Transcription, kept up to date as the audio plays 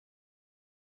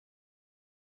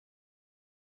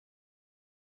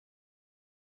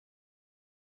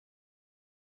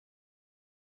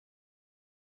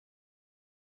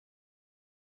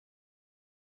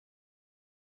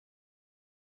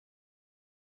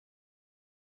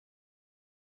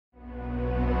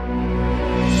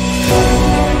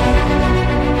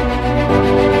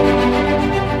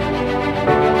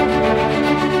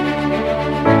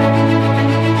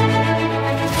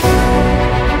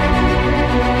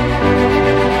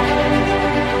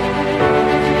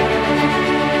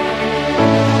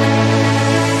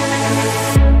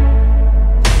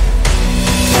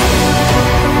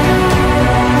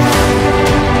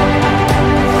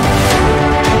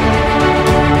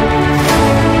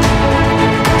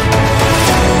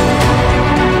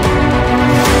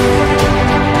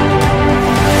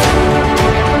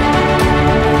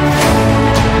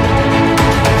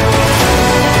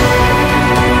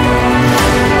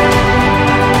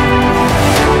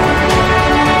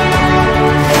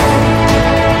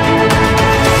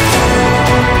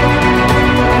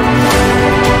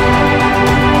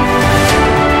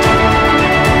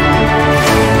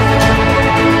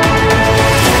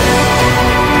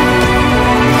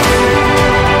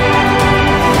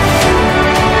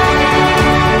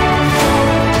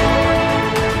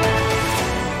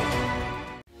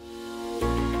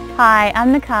Hi,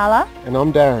 I'm Nicola. And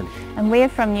I'm Darren. And we're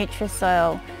from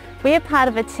Nutrisoil. We are part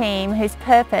of a team whose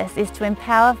purpose is to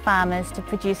empower farmers to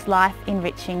produce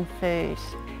life-enriching food.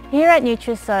 Here at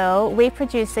Nutrisoil, we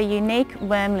produce a unique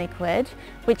worm liquid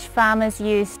which farmers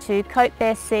use to coat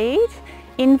their seed,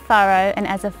 in furrow and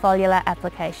as a foliar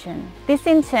application. This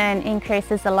in turn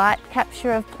increases the light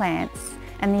capture of plants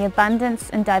and the abundance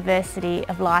and diversity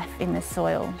of life in the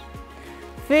soil.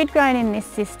 Food grown in this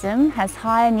system has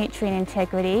higher nutrient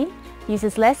integrity,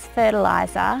 uses less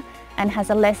fertiliser and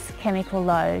has a less chemical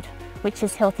load, which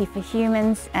is healthy for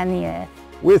humans and the earth.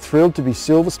 We're thrilled to be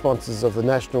silver sponsors of the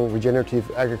National Regenerative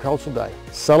Agricultural Day,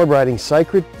 celebrating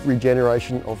sacred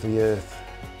regeneration of the earth.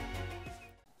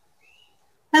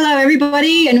 Hello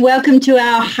everybody and welcome to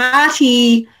our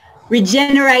hearty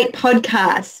Regenerate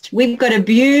podcast. We've got a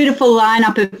beautiful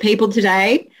lineup of people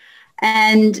today.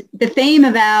 And the theme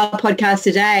of our podcast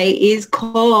today is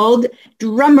called,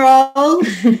 drumroll,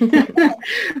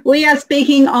 we are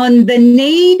speaking on the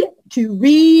need to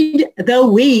read the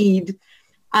weed.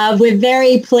 We're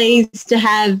very pleased to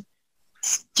have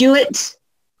Stuart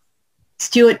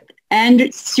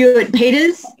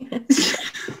Peters. Can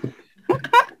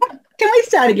we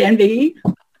start again, Vicky?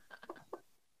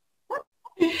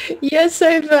 You're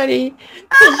so funny.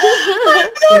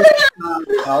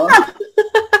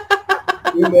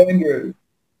 Stuart Andrews.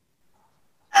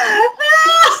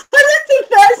 That's the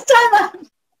first time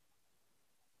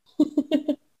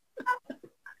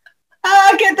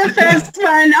I get the first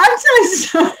one. I'm so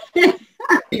sorry.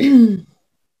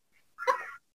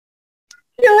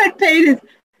 Stuart Peters.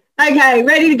 Okay,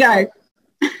 ready to go.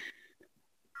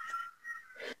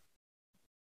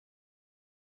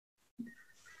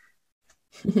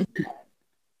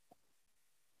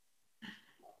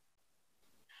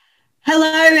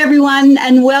 Hello everyone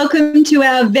and welcome to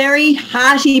our very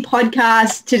hearty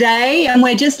podcast today, and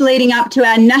we're just leading up to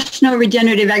our National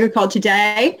Regenerative Agriculture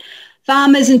Day,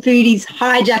 Farmers and Foodies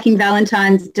Hijacking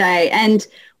Valentine's Day, and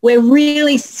we're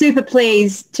really super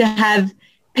pleased to have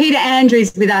Peter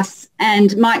Andrews with us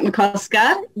and Mike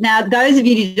McCosker. Now those of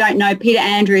you who don't know, Peter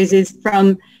Andrews is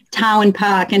from Tarwin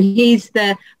Park and he's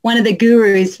one of the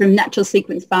gurus from natural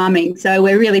sequence farming, so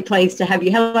we're really pleased to have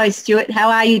you. Hello Stuart,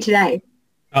 how are you today?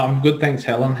 I'm good, thanks,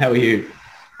 Helen. How are you?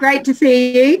 Great to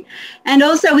see you. And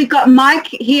also we've got Mike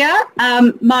here.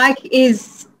 Mike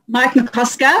is Mike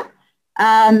McCosker.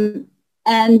 And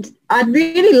I'd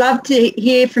really love to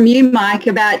hear from you, Mike,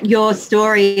 about your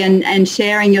story and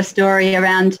sharing your story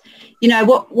around, you know,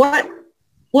 what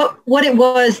it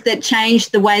was that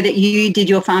changed the way that you did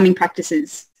your farming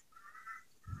practices.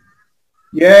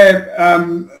 Yeah,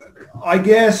 I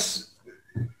guess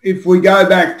if we go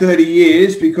back 30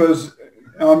 years, because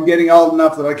I'm getting old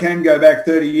enough that I can go back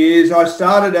 30 years. I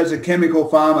started as a chemical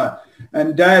farmer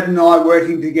and Dad and I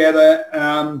working together,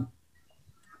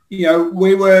 you know,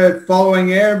 we were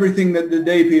following everything that the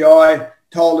DPI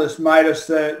told us made us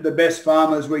the best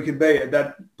farmers we could be at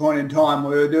that point in time.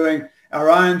 We were doing our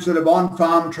own sort of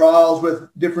on-farm trials with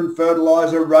different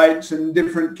fertilizer rates and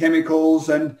different chemicals.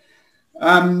 And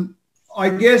I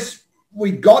guess we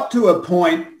got to a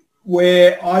point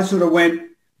where I sort of went,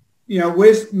 you know,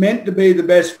 we're meant to be the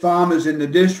best farmers in the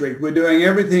district. We're doing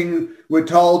everything we're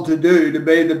told to do to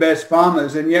be the best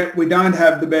farmers, and yet we don't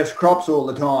have the best crops all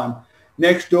the time.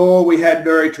 Next door, we had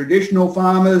very traditional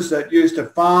farmers that used to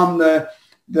farm the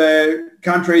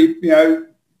country, you know,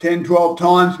 10, 12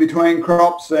 times between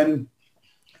crops. And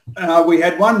we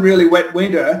had one really wet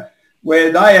winter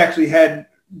where they actually had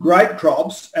great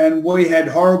crops and we had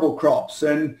horrible crops.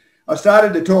 And I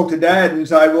started to talk to Dad and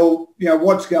say, well, you know,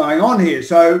 what's going on here?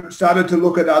 So started to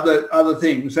look at other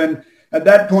things. And at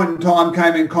that point in time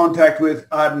came in contact with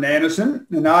Arden Anderson,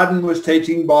 and Arden was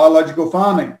teaching biological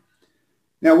farming.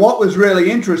 Now, what was really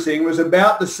interesting was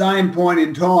about the same point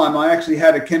in time, I actually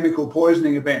had a chemical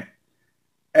poisoning event.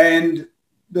 And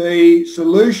the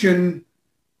solution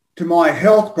to my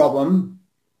health problem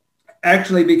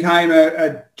actually became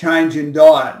a change in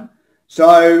diet.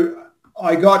 So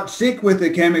I got sick with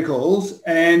the chemicals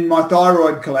and my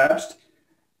thyroid collapsed,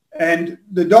 and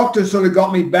the doctor sort of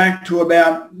got me back to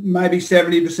about maybe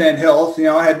 70% health. You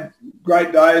know, I had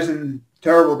great days and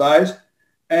terrible days.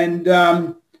 And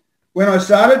when I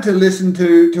started to listen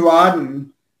to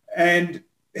Arden, and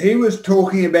he was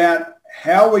talking about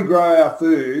how we grow our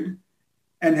food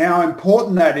and how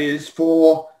important that is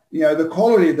for, you know, the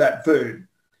quality of that food.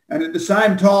 And at the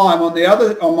same time,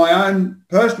 on my own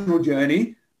personal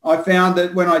journey, I found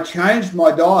that when I changed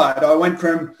my diet, I went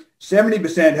from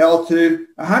 70% health to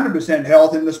 100%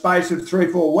 health in the space of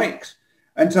 3-4 weeks.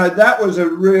 And so that was a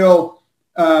real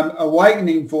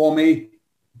awakening for me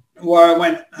where I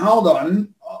went, hold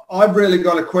on, I've really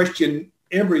got to question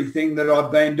everything that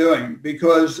I've been doing,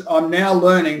 because I'm now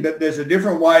learning that there's a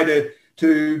different way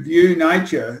to view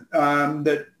nature,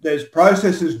 that there's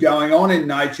processes going on in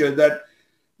nature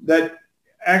that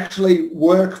actually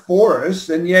work for us,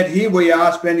 and yet here we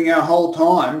are spending our whole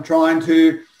time trying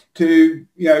to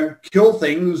kill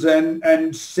things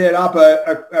and set up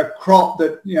a crop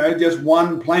that, just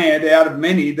one plant out of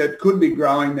many that could be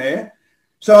growing there.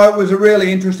 So it was a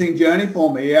really interesting journey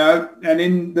for me, and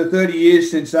in the 30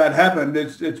 years since that happened,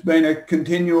 it's been a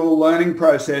continual learning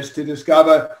process to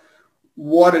discover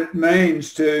what it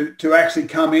means to actually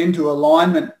come into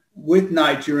alignment with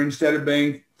nature instead of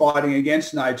being fighting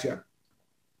against nature.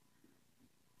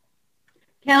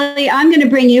 Kelly, I'm going to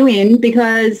bring you in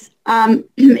because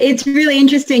it's really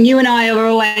interesting. You and I are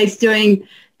always doing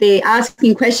the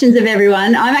asking questions of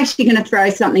everyone. I'm actually going to throw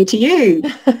something to you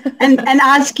and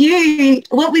ask you,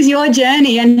 what was your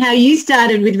journey and how you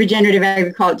started with regenerative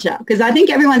agriculture? Because I think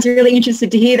everyone's really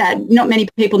interested to hear that. Not many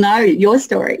people know your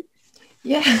story.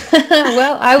 Yeah,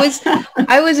 well, I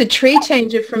was a tree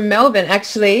changer from Melbourne.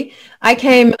 Actually, I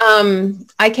came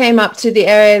up to the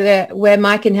area where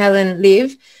Mike and Helen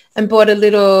live and bought a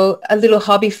little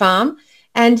hobby farm,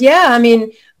 and yeah, I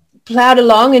mean, plowed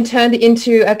along and turned it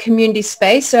into a community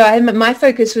space. So my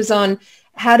focus was on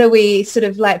how do we sort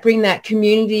of like bring that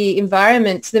community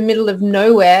environment to the middle of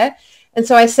nowhere. And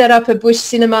so I set up a bush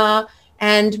cinema,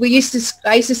 and I used to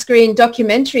screen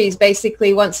documentaries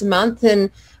basically once a month,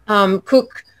 and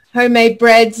cook homemade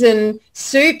breads and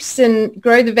soups and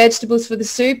grow the vegetables for the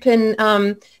soup,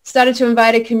 and started to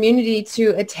invite a community to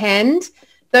attend,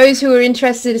 those who were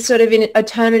interested sort of in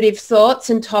alternative thoughts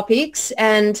and topics.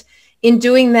 And in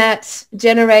doing that,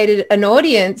 generated an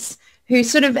audience who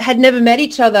sort of had never met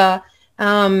each other,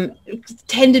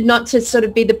 tended not to sort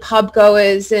of be the pub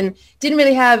goers, and didn't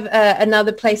really have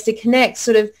another place to connect.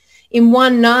 Sort of in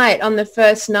one night, on the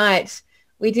first night,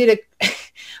 we did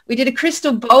a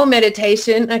crystal bowl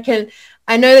meditation.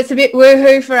 I know that's a bit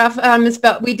woohoo for our farmers,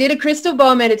 but we did a crystal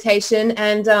bowl meditation,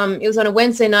 and it was on a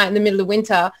Wednesday night in the middle of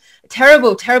winter. A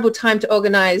terrible, terrible time to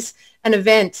organize an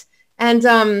event. And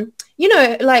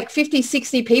like 50,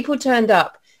 60 people turned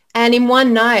up. And in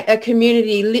one night, a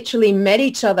community literally met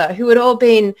each other who had all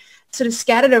been sort of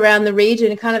scattered around the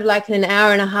region, kind of like in an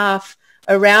hour and a half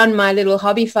around my little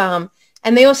hobby farm.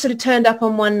 And they all sort of turned up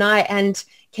on one night and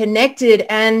connected,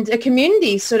 and a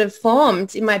community sort of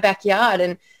formed in my backyard.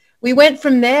 And we went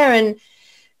from there. And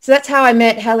so that's how I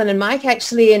met Helen and Mike,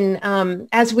 actually. And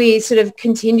as we sort of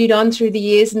continued on through the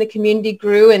years and the community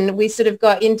grew, and we sort of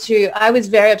got into, I was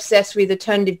very obsessed with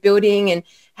alternative building and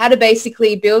how to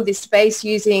basically build this space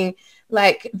using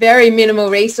like very minimal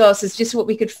resources, just what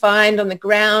we could find on the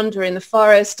ground or in the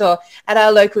forest or at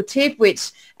our local tip,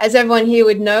 which, as everyone here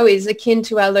would know, is akin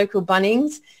to our local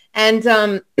Bunnings, and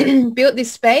built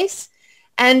this space.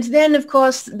 And then, of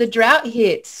course, the drought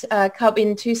hit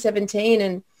in 2017,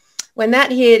 and when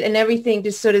that hit and everything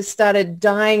just sort of started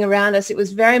dying around us, it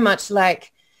was very much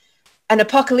like an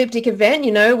apocalyptic event,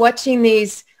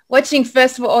 watching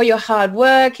first of all your hard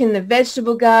work in the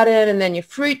vegetable garden, and then your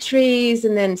fruit trees,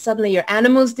 and then suddenly your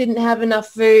animals didn't have enough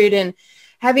food, and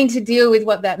having to deal with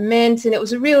what that meant. And it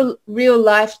was a real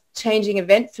life-changing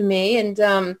event for me.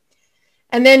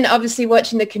 And then obviously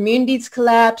watching the communities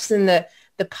collapse, and the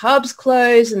pubs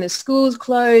close, and the schools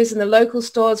close, and the local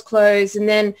stores close, and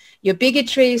then your bigger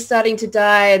trees starting to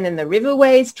die, and then the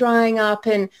riverways drying up,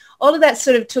 and all of that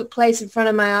sort of took place in front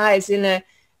of my eyes in a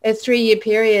 3-year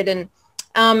period. And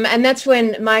that's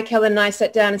when Mike, Helen, and I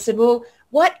sat down and said, well,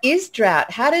 what is drought?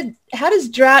 How does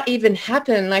drought even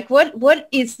happen? Like, what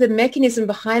is the mechanism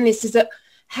behind this? Does it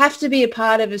have to be a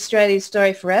part of Australia's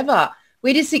story forever?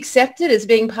 We just accept it as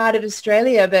being part of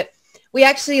Australia, but we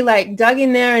actually like dug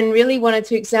in there and really wanted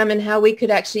to examine how we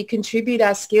could actually contribute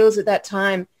our skills at that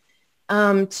time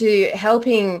to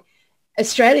helping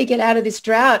Australia get out of this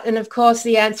drought. And of course,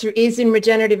 the answer is in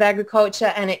regenerative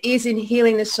agriculture, and it is in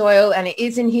healing the soil, and it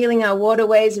is in healing our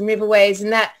waterways and riverways.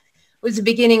 And that was the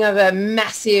beginning of a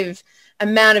massive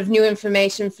amount of new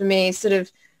information for me.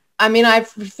 I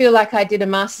feel like I did a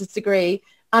master's degree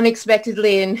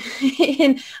unexpectedly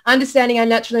in understanding our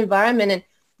natural environment. And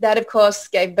that, of course,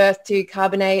 gave birth to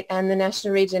Carbonate and the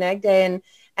National Regen Ag Day.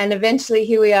 And eventually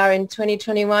here we are in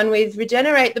 2021 with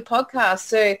Regenerate, the podcast.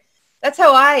 So that's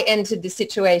how I entered the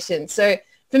situation. So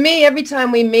for me, every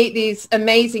time we meet these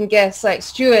amazing guests like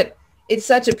Stuart, it's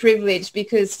such a privilege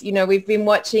because, we've been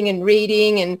watching and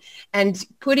reading and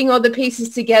putting all the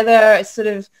pieces together sort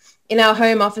of in our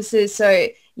home offices. So,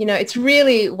 it's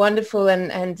really wonderful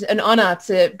and an honor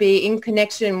to be in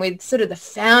connection with sort of the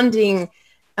founding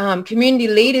community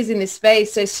leaders in this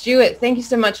space. So Stuart, thank you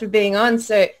so much for being on.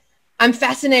 So I'm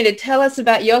fascinated. Tell us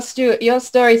about your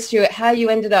story, Stuart, how you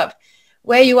ended up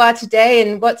where you are today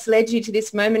and what's led you to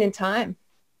this moment in time.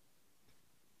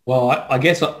 Well, I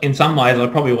guess in some ways I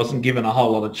probably wasn't given a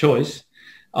whole lot of choice.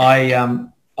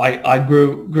 I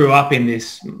grew up in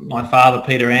this. My father,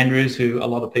 Peter Andrews, who a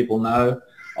lot of people know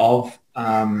of,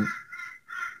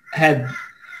 had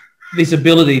this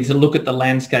ability to look at the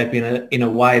landscape in a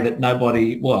way that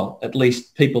nobody, well, at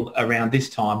least people around this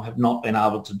time, have not been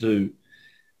able to do.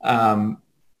 And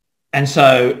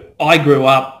so I grew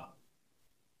up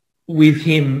with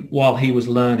him while he was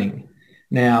learning.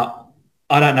 Now,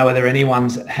 I don't know whether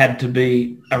anyone's had to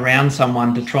be around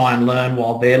someone to try and learn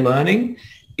while they're learning.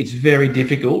 It's very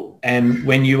difficult. And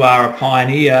when you are a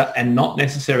pioneer and not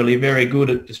necessarily very good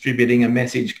at distributing a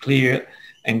message clear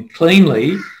and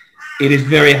cleanly, it is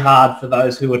very hard for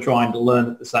those who are trying to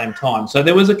learn at the same time. So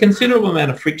there was a considerable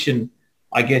amount of friction,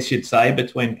 I guess you'd say,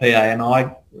 between PA and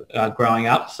I growing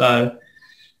up. So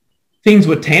things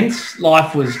were tense,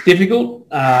 life was difficult,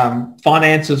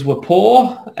 finances were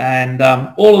poor, and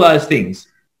all of those things.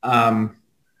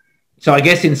 So I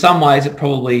guess in some ways it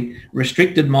probably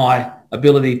restricted my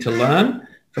ability to learn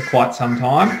for quite some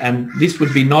time. And this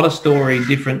would be not a story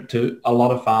different to a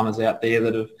lot of farmers out there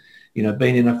that have,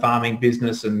 been in a farming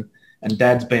business and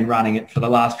dad's been running it for the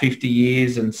last 50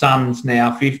 years and son's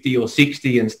now 50 or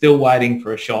 60 and still waiting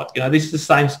for a shot. This is the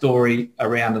same story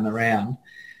around and around.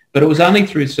 But it was only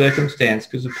through circumstance,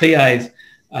 because of PA's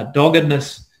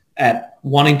doggedness at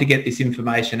wanting to get this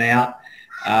information out,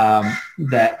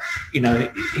 that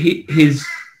his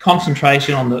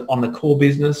concentration on the core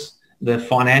business, the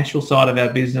financial side of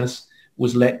our business,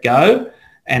 was let go,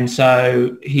 and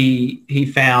so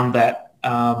he found that,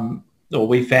 or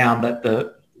we found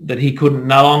that he couldn't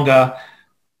no longer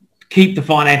keep the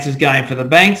finances going for the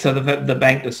bank. So the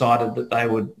bank decided that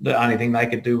the only thing they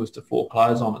could do was to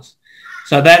foreclose on us.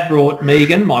 So that brought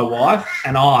Megan, my wife,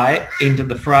 and I into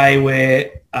the fray,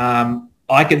 where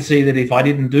I could see that if I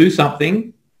didn't do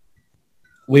something,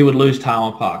 we would lose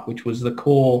Tarwin Park, which was the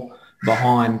core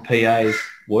behind PA's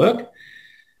work.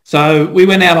 So we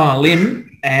went out on a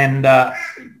limb, and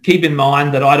keep in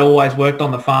mind that I'd always worked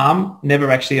on the farm,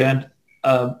 never actually earned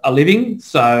a living.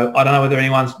 So I don't know whether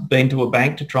anyone's been to a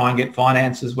bank to try and get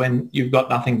finances when you've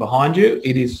got nothing behind you.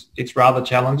 It's rather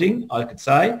challenging, I could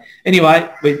say. Anyway,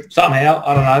 we somehow,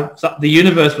 I don't know, the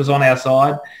universe was on our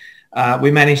side.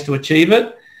 We managed to achieve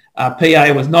it.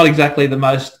 PA was not exactly the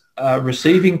most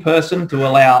receiving person to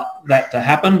allow that to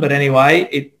happen. But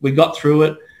anyway, we got through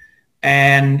it.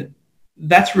 And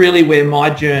that's really where my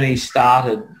journey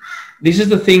started. This is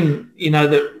the thing,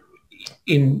 that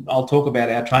I'll talk about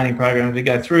our training program as we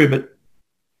go through, but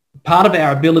part of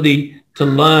our ability to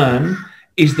learn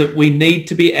is that we need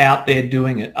to be out there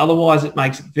doing it. Otherwise, it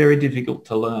makes it very difficult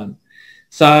to learn.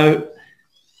 So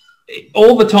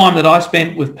all the time that I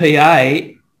spent with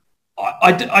PA,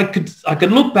 I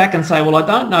could look back and say, well, I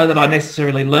don't know that I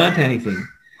necessarily learnt anything,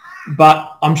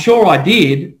 but I'm sure I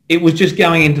did. It was just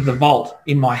going into the vault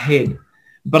in my head,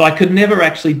 but I could never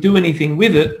actually do anything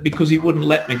with it because he wouldn't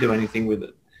let me do anything with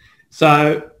it.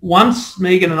 So once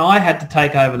Megan and I had to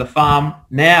take over the farm,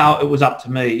 now it was up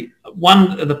to me.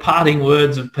 One of the parting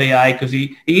words of PA, because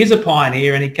he is a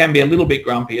pioneer and he can be a little bit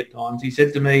grumpy at times, he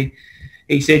said to me,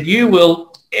 you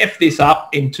will F this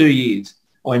up in 2 years.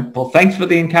 I went, well, thanks for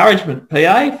the encouragement,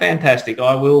 PA. Fantastic.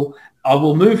 I will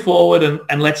move forward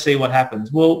and let's see what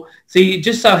happens. Well, see, it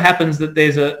just so happens that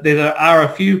there are a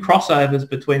few crossovers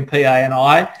between PA and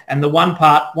I, and one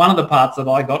of the parts that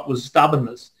I got was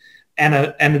stubbornness and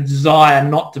a desire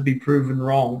not to be proven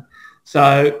wrong.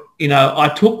 So, I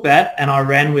took that and I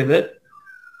ran with it,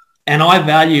 and I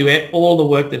value all the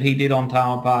work that he did on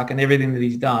Tarwin Park and everything that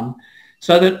he's done,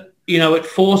 so that, it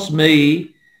forced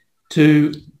me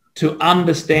to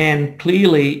understand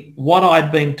clearly what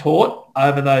I'd been taught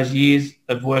over those years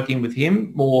of working with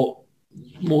him, more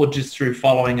just through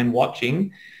following and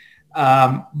watching.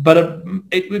 But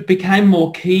it became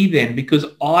more key then, because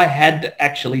I had to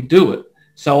actually do it.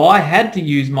 So I had to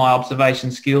use my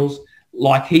observation skills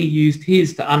like he used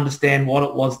his to understand what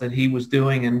it was that he was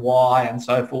doing and why and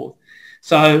so forth.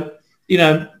 So,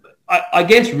 I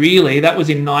guess really that was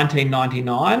in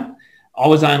 1999. I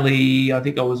was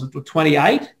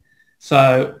 28.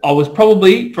 So I was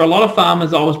probably, for a lot of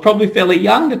farmers, I was probably fairly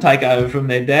young to take over from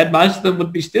their dad. Most of them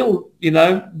would be still,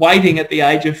 waiting at the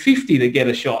age of 50 to get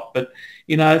a shot. But,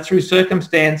 through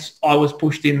circumstance, I was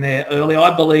pushed in there early.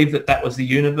 I believe that was the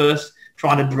universe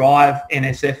trying to drive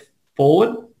NSF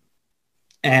forward.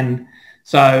 And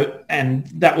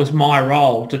that was my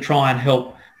role, to try and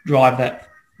help drive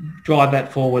drive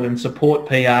that forward and support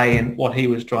PA in what he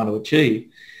was trying to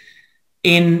achieve.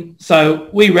 So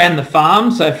we ran the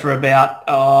farm. So for about,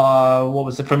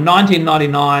 from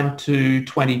 1999 to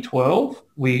 2012,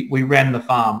 we ran the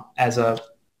farm as a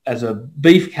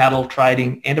beef cattle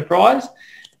trading enterprise.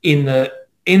 In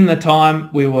the time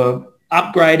we were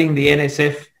upgrading the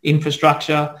NSF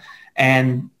infrastructure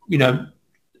and,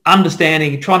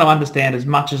 trying to understand as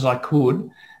much as I could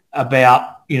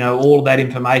about, all of that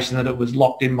information that it was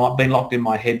been locked in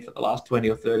my head for the last 20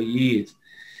 or 30 years.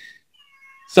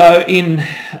 So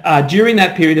during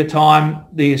that period of time,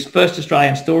 the first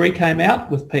Australian story came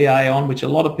out with PA on, which a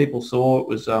lot of people saw. It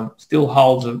was still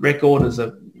holds a record as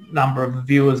a number of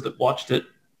viewers that watched it.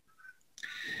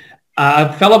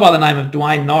 A fellow by the name of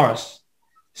Dwayne Norris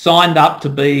signed up to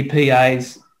be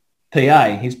PA's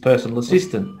PA, his personal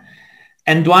assistant.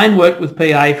 And Dwayne worked with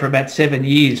PA for about 7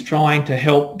 years trying to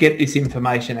help get this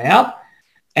information out.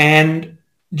 And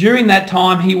during that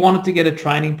time, he wanted to get a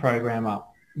training program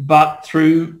up. But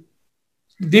through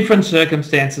different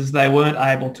circumstances, they weren't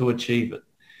able to achieve it.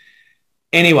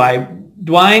 Anyway,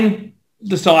 Dwayne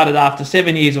decided after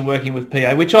 7 years of working with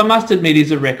PA, which I must admit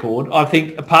is a record. I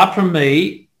think apart from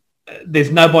me,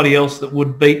 there's nobody else that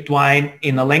would beat Dwayne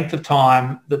in the length of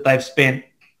time that they've spent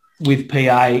with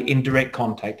PA in direct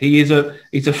contact. He's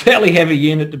a fairly heavy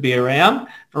unit to be around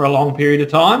for a long period of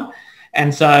time.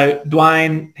 And so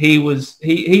Dwayne,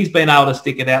 he's been able to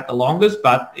stick it out the longest,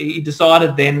 but he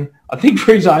decided then, I think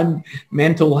for his own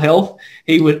mental health,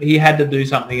 he had to do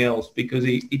something else because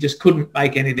he just couldn't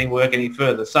make anything work any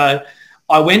further. So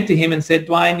I went to him and said,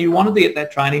 Dwayne, you wanted to get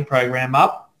that training program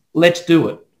up, let's do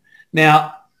it.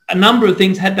 Now, a number of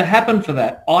things had to happen for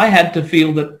that. I had to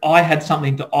feel that I had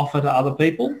something to offer to other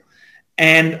people,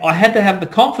 and I had to have the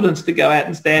confidence to go out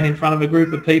and stand in front of a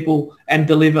group of people and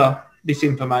deliver this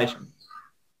information.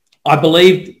 I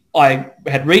believed I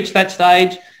had reached that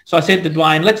stage, so I said to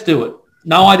Dwayne, let's do it.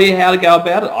 No idea how to go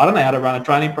about it. I don't know how to run a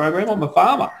training program. I'm a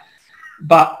farmer.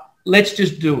 But let's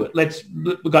just do it.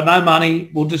 We've got no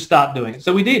money. We'll just start doing it.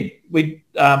 So we did.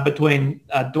 Between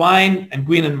Dwayne and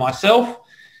Gwyn and myself,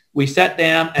 we sat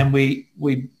down and we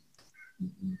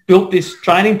built this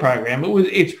training program. It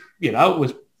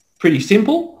was pretty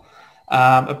simple,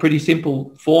 a pretty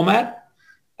simple format.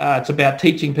 It's about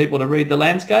teaching people to read the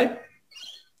landscape.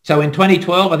 So in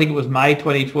 2012, I think it was May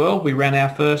 2012, we ran our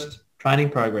first training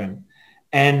program.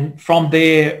 And from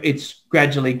there, it's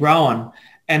gradually grown.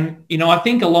 And, I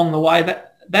think along the way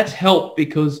that's helped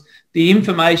because the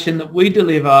information that we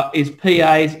deliver is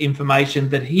PA's information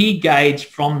that he gauged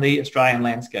from the Australian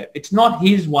landscape. It's not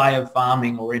his way of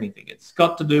farming or anything. It's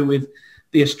got to do with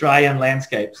the Australian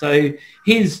landscape. So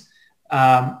his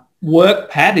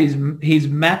work pad, his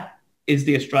map is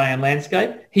the Australian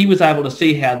landscape. He was able to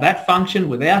see how that functioned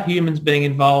without humans being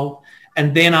involved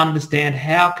and then understand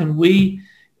how can we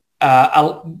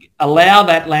allow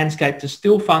that landscape to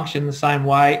still function the same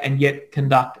way and yet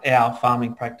conduct our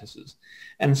farming practices.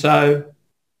 And so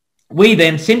we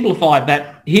then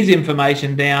simplified his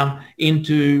information down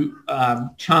into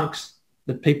chunks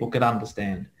that people could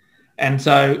understand. And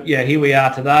so, here we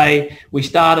are today. We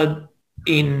started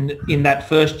in that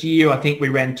first year, I think we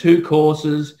ran 2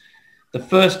 courses. The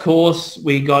first course,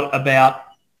 we got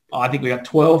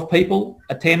 12 people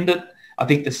attend it. I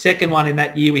think the second one in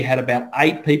that year, we had about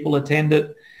 8 people attend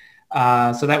it.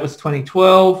 So that was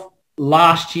 2012.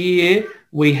 Last year,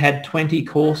 we had 20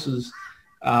 courses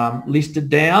listed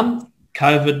down.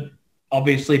 COVID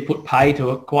obviously put pay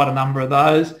to quite a number of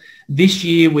those. This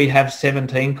year, we have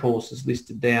 17 courses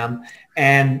listed down.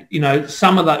 And,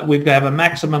 some of that, we have a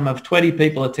maximum of 20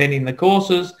 people attending the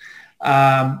courses.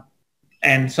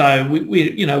 And so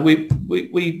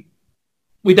we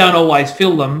don't always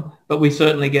fill them, but we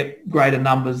certainly get greater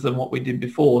numbers than what we did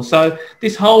before. So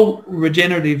this whole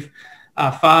regenerative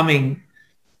farming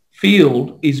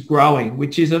field is growing,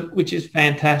 which is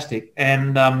fantastic.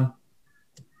 And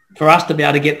for us to be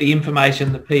able to get the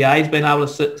information that PA's been able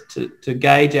to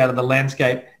gauge out of the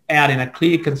landscape out in a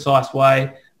clear, concise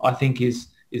way, I think is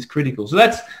critical. So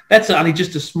that's only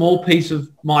just a small piece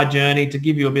of my journey to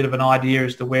give you a bit of an idea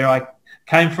as to where I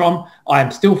came from. I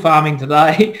am still farming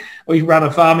today. We run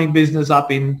a farming business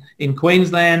up in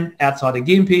Queensland, outside of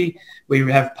Gympie. We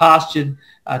have pastured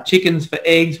chickens for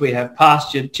eggs. We have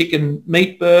pastured chicken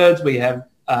meat birds. We have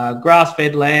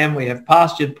grass-fed lamb. We have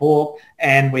pastured pork,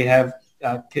 and we have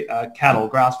cattle,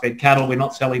 grass-fed cattle. We're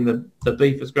not selling the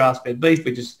beef as grass-fed beef.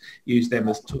 We just use them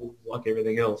as tools like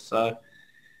everything else. So,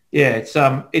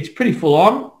 it's pretty full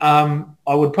on.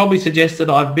 I would probably suggest that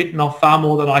I've bitten off far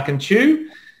more than I can chew.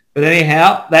 But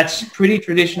anyhow, that's pretty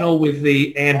traditional with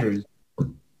the Andrews.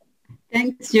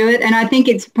 Thanks, Stuart. And I think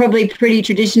it's probably pretty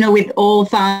traditional with all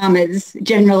farmers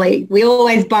generally. We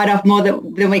always bite off more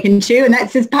than we can chew, and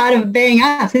that's just part of being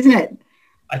us, isn't it?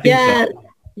 I think so.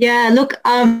 Yeah, look,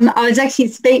 I was actually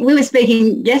we were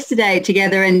speaking yesterday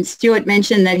together, and Stuart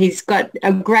mentioned that he's got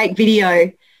a great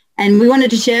video, and we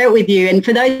wanted to share it with you. And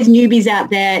for those newbies out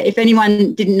there, if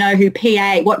anyone didn't know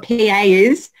what PA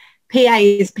is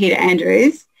Peter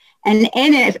Andrews, and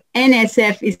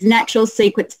NSF is natural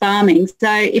sequence farming.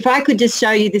 So if I could just show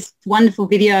you this wonderful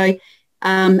video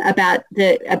about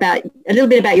a little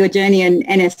bit about your journey in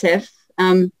NSF.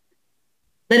 Let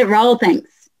it roll,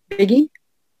 thanks, Biggie.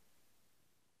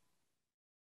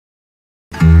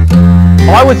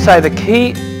 I would say the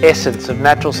key essence of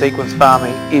natural sequence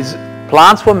farming is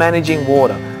plants were managing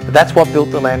water. That's what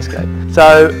built the landscape.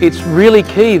 So it's really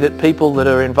key that people that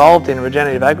are involved in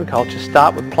regenerative agriculture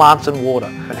start with plants and water,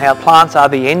 and how plants are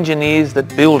the engineers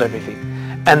that build everything.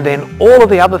 And then all of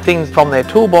the other things from their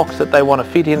toolbox that they want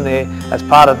to fit in there as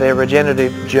part of their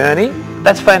regenerative journey,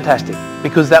 that's fantastic,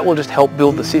 because that will just help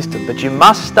build the system. But you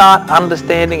must start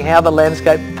understanding how the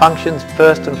landscape functions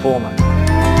first and foremost.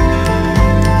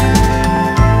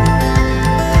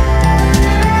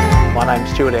 My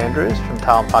name's Stuart Andrews from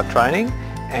Talon Park Training,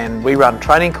 and we run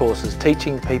training courses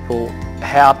teaching people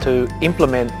how to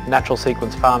implement natural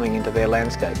sequence farming into their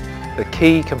landscape. The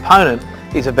key component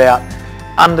is about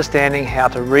understanding how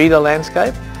to read a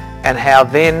landscape and how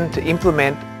then to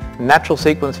implement natural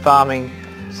sequence farming,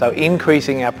 so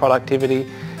increasing our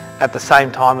productivity at the same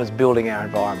time as building our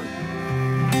environment.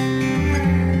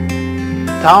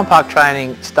 Talon Park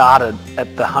Training started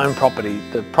at the home property,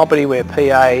 the property where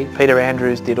PA, Peter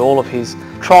Andrews, did all of his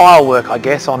trial work, I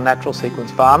guess, on natural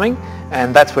sequence farming,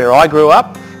 and that's where I grew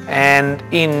up. And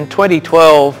in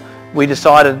 2012 we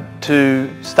decided to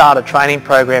start a training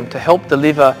program to help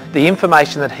deliver the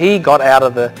information that he got out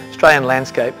of the Australian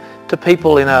landscape to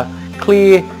people in a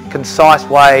clear, concise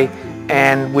way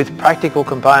and with practical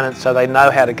components, so they know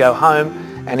how to go home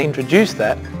and introduce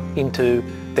that into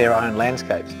their own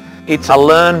landscapes. It's a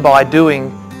learn by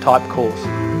doing type course.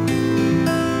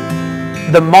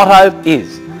 The motto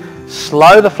is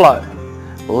slow the flow,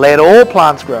 let all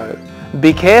plants grow,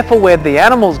 be careful where the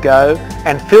animals go,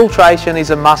 and filtration is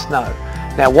a must know.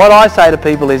 Now what I say to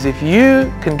people is, if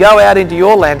you can go out into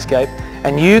your landscape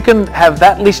and you can have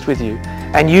that list with you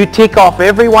and you tick off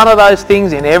every one of those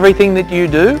things in everything that you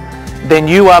do, then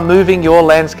you are moving your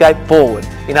landscape forward.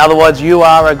 In other words, you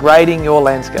are grading your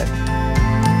landscape.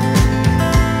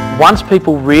 Once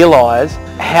people realise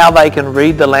how they can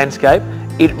read the landscape,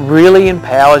 it really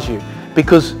empowers you,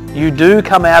 because you do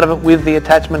come out of it with the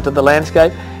attachment to the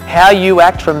landscape. How you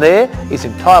act from there is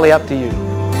entirely up to you.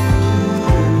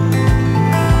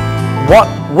 What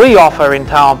we offer in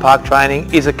Talon Park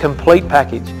Training is a complete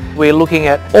package. We're looking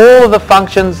at all of the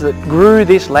functions that grew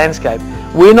this landscape.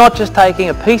 We're not just taking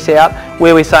a piece out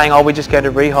where we're saying, oh, we're just going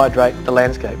to rehydrate the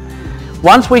landscape.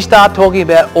 Once we start talking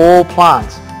about all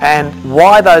plants and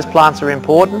why those plants are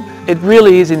important, it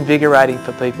really is invigorating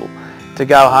for people to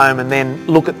go home and then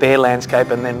look at their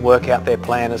landscape and then work out their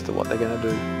plan as to what they're going to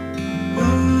do.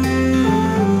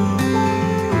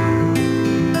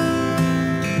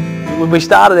 When we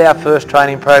started our first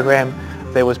training program,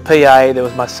 there was PA, there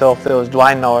was myself, there was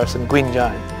Dwayne Norris and Gwyn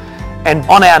Jones. And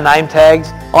on our name tags,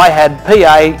 I had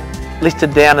PA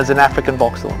listed down as an African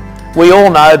boxthorn. We all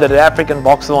know that an African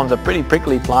boxthorn's a pretty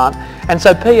prickly plant, and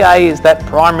so PA is that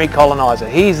primary coloniser.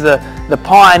 He's the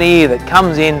pioneer that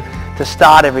comes in to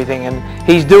start everything, and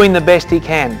he's doing the best he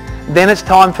can. Then it's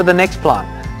time for the next plant.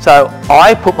 So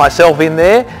I put myself in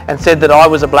there and said that I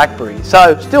was a blackberry.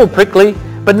 So still prickly,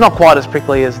 but not quite as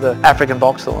prickly as the African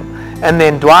boxthorn. And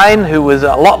then Dwayne, who was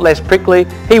a lot less prickly,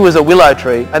 he was a willow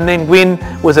tree. And then Gwyn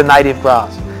was a native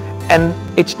grass. And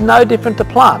it's no different to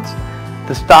plants.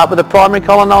 To start with a primary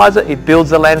coloniser, it builds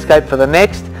the landscape for the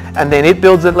next, and then it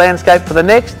builds the landscape for the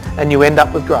next, and you end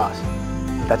up with grass.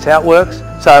 That's how it works.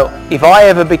 So if I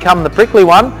ever become the prickly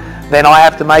one, then I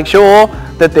have to make sure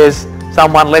that there's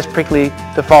someone less prickly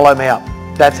to follow me up.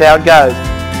 That's how it goes.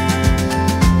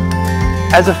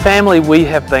 As a family, we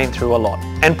have been through a lot,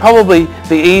 and probably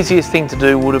the easiest thing to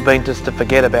do would have been just to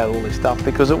forget about all this stuff,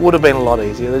 because it would have been a lot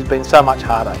easier. There's been so much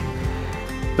heartache.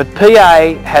 But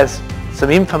PA has some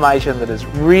information that is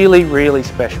really, really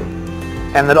special,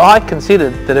 and that I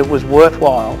considered that it was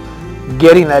worthwhile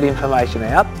getting that information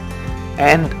out.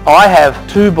 And I have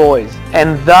 2 boys,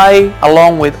 and they,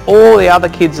 along with all the other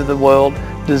kids of the world,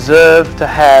 deserve to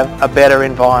have a better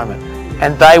environment.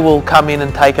 And they will come in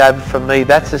and take over from me.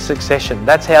 That's a succession.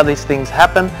 That's how these things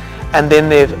happen. And then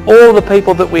there's all the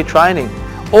people that we're training.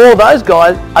 All those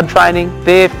guys are training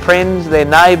their friends, their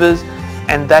neighbours,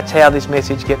 And that's how this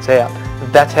message gets out.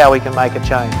 That's how we can make a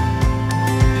change.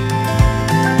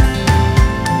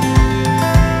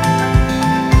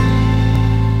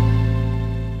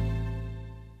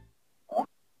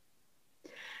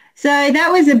 So that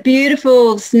was a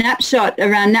beautiful snapshot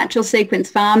around natural sequence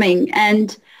farming,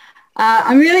 and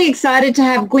I'm really excited to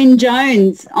have Gwyn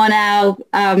Jones on our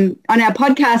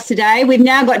podcast today. We've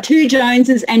now got 2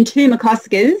 Joneses and 2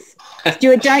 McCoskers.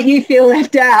 Stuart, don't you feel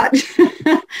left out?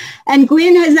 And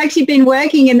Gwyn has actually been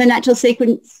working in the natural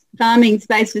sequence farming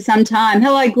space for some time.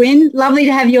 Hello, Gwyn. Lovely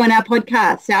to have you on our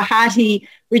podcast, our Hearty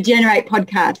Regenerate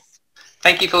podcast.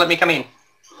 Thank you for letting me come in.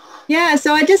 Yeah,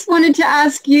 so I just wanted to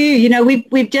ask you, you know,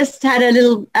 we've just had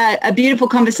a beautiful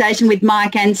conversation with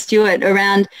Mike and Stuart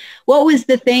around what was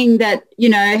the thing that, you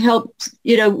know, helped,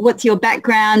 you know, what's your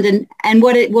background and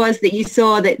what it was that you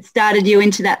saw that started you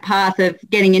into that path of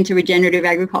getting into regenerative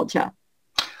agriculture?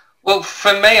 Well,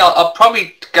 for me, I'll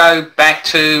probably go back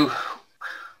to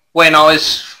when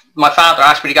my father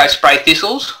asked me to go spray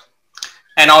thistles,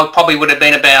 and I probably would have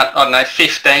been about,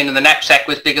 15, and the knapsack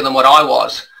was bigger than what I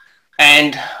was.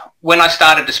 And when I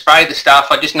started to spray the stuff,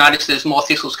 I just noticed there's more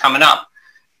thistles coming up.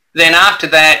 Then after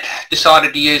that,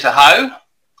 decided to use a hoe.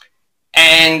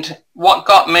 And what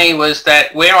got me was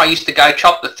that where I used to go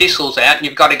chop the thistles out, and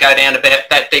you've got to go down about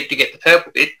that deep to get the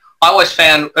purple bit, I always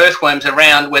found earthworms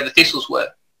around where the thistles were.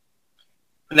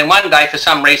 And then one day, for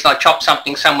some reason, I chopped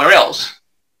something somewhere else,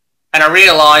 and I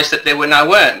realised that there were no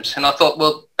worms. And I thought,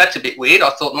 well, that's a bit weird. I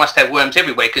thought I must have worms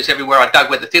everywhere, because everywhere I dug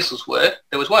where the thistles were,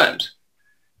 there was worms.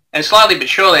 And slowly but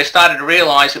surely I started to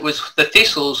realise it was the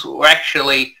thistles were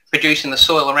actually producing the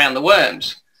soil around the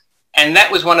worms. And that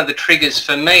was one of the triggers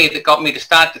for me that got me to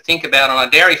start to think about on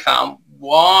a dairy farm,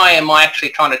 why am I actually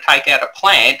trying to take out a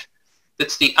plant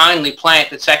that's the only plant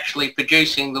that's actually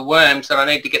producing the worms that I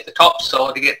need to get the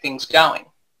topsoil to get things going?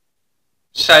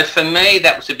 So for me,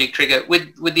 that was a big trigger.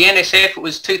 With the NSF, it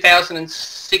was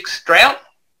 2006 drought.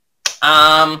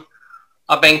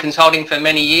 I've been consulting for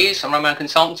many years. I run my own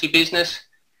consultancy business.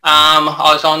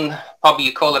 I was on, probably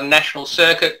you call it a national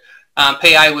circuit.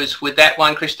 PA was with that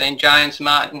one, Christine Jones,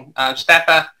 Martin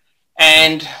Stapper,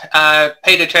 and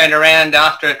Peter turned around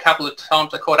after a couple of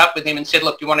times I caught up with him and said,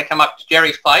 look, do you want to come up to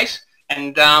Jerry's place?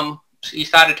 And he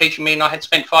started teaching me, and I had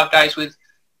spent 5 days with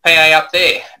PA up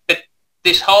there. But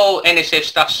this whole NSF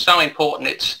stuff's so important.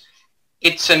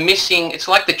 It's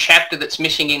like the chapter that's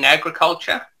missing in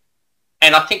agriculture.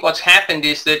 And I think what's happened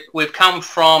is that we've come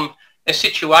from a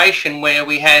situation where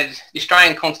we had the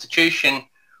Australian Constitution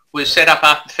was set up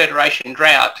after the Federation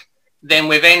drought. Then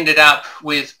we've ended up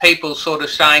with people sort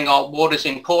of saying, oh, water's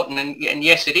important, and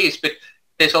yes, it is, but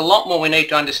there's a lot more we need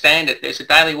to understand it. There's a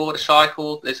daily water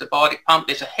cycle, there's a biotic pump,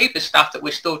 there's a heap of stuff that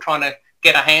we're still trying to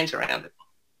get our hands around it.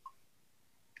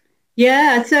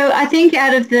 Yeah, so I think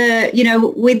out of the, you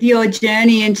know, with your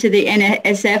journey into the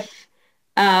NSF,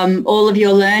 all of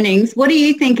your learnings, what do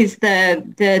you think is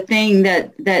the thing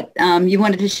that you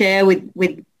wanted to share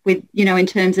with you know, in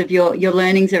terms of your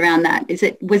learnings around that?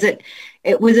 Was it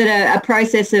a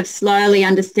process of slowly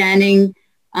understanding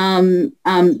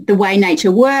the way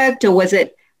nature worked, or was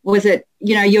it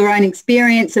you know, your own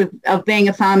experience of being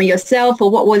a farmer yourself,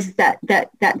 or what was that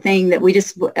thing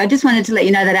that I just wanted to let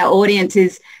you know that our audience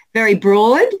is very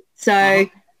broad, so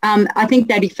I think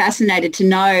they'd be fascinated to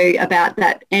know about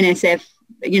that NSF,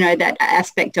 you know, that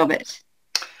aspect of it.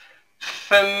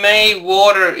 For me,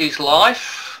 water is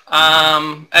life.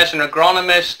 As an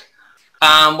agronomist,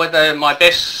 whether my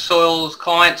best soil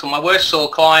clients or my worst soil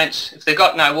clients, if they've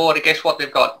got no water, guess what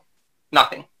they've got?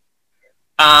 Nothing.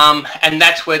 And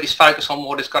that's where this focus on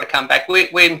water's got to come back.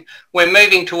 We're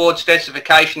moving towards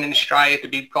desertification in Australia, to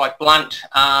be quite blunt.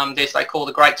 There's, they call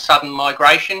the Great Southern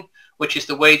Migration, which is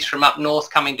the weeds from up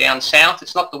north coming down south.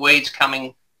 It's not the weeds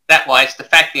coming that way. It's the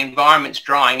fact the environment's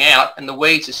drying out and the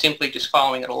weeds are simply just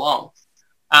following it along.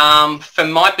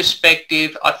 From my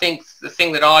perspective, I think the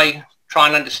thing that I try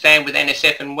and understand with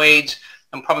NSF and weeds,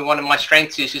 and probably one of my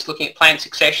strengths is looking at plant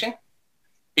succession,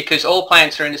 because all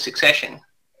plants are in a succession.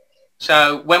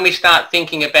 So when we start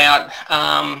thinking about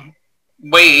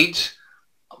weeds,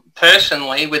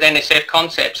 personally, with NSF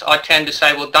concepts, I tend to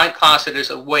say, well, don't class it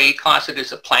as a weed, class it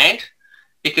as a plant,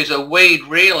 because a weed,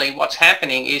 really, what's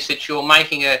happening is that you're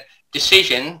making a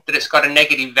decision that it's got a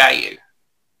negative value.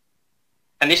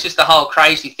 And this is the whole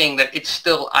crazy thing, that it's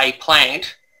still a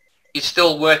plant, it's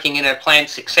still working in a plant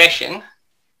succession,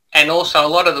 and also a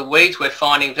lot of the weeds we're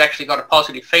finding have actually got a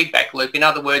positive feedback loop. In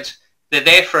other words, they're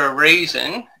there for a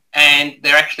reason, and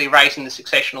they're actually raising the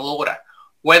successional order.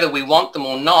 Whether we want them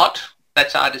or not,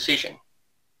 that's our decision.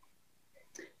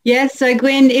 Yes, so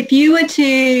Gwyn, if you were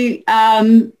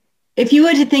to if you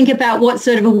were to think about what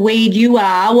sort of a weed you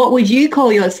are, what would you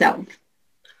call yourself?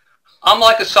 I'm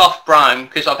like a soft brome,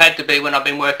 because I've had to be when I've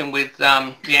been working with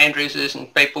the Andrewses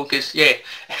and people, because, yeah,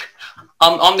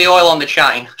 I'm the oil on the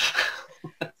chain.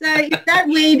 So if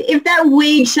that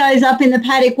weed shows up in the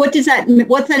paddock, what's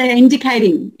that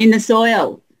indicating in the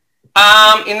soil?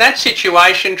 In that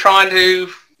situation,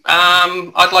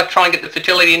 I'd like to try and get the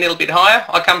fertility a little bit higher.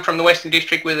 I come from the Western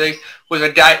District with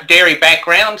a dairy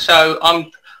background, so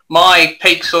my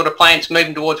peak sort of plant's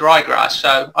moving towards ryegrass,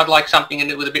 so I'd like something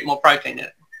in it with a bit more protein in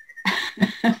it.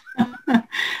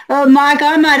 Well, Mike,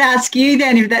 I might ask you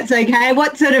then, if that's okay.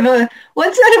 What sort of a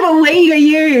weed are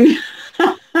you?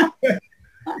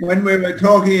 When we were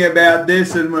talking about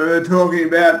this, and we were talking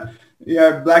about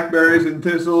blackberries and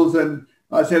thistles, and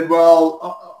I said,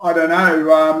 well, I don't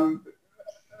know,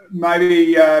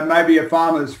 maybe a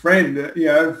farmer's friend,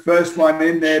 first one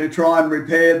in there to try and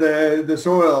repair the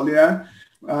soil,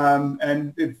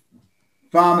 and if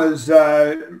farmers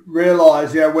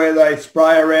realise, where they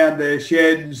spray around their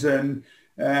sheds, and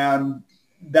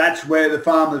that's where the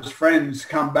farmers' friends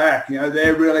come back.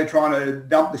 They're really trying to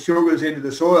dump the sugars into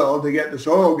the soil to get the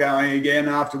soil going again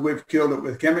after we've killed it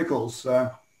with chemicals.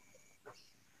 So.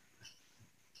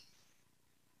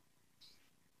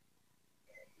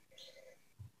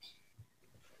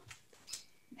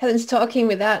 Helen's talking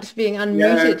without being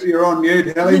unmuted. Yeah, you're on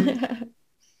mute, Helen.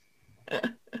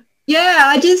 Yeah,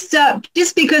 I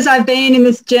just because I've been in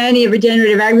this journey of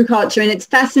regenerative agriculture, and it's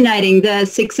fascinating, the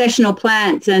successional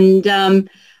plants. And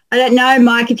I don't know,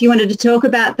 Mike, if you wanted to talk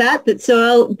about that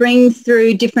soil brings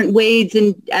through different weeds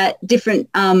and different,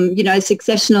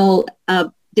 successional,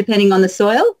 depending on the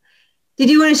soil. Did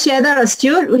you want to share that, or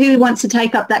Stuart, who wants to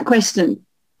take up that question?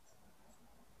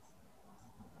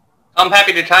 I'm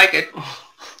happy to take it.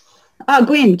 Oh,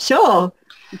 Gwyn, sure.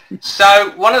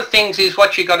 So one of the things is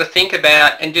what you've got to think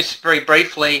about, and just very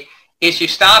briefly, is you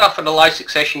start off at a low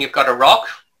succession, you've got a rock,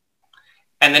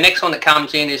 and the next one that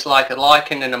comes in is like a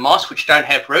lichen and a moss, which don't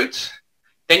have roots.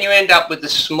 Then you end up with the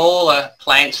smaller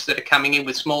plants that are coming in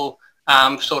with small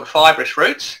sort of fibrous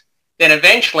roots. Then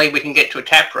eventually we can get to a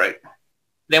taproot.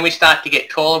 Then we start to get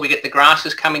taller, we get the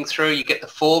grasses coming through, you get the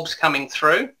forbs coming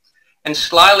through. And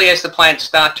slowly as the plants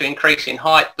start to increase in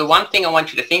height, the one thing I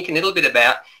want you to think a little bit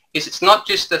about is it's not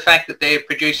just the fact that they're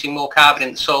producing more carbon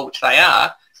in the soil, which they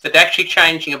are, but they're actually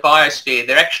changing a biosphere.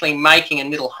 They're actually making a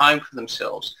little home for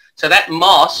themselves. So that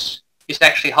moss is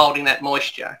actually holding that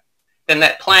moisture. Then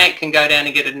that plant can go down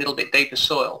and get a little bit deeper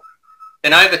soil.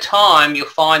 Then over time, you'll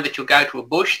find that you'll go to a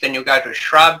bush, then you'll go to a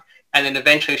shrub, and then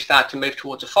eventually start to move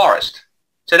towards a forest.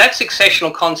 So that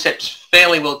successional concept's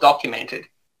fairly well documented.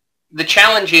 The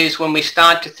challenge is when we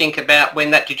start to think about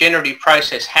when that degenerative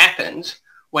process happens,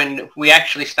 when we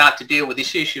actually start to deal with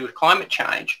this issue of climate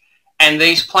change, and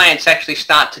these plants actually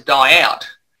start to die out.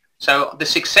 So the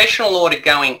successional order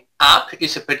going up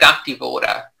is a productive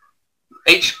order.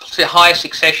 Each higher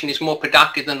succession is more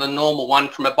productive than the normal one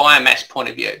from a biomass point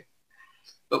of view.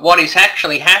 But what is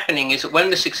actually happening is that when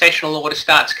the successional order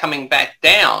starts coming back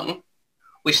down,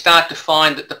 we start to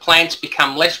find that the plants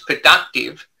become less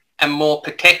productive and more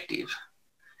protective.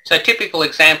 So a typical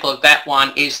example of that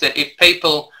one is that if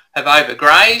people have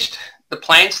overgrazed, the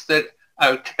plants that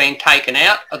are being taken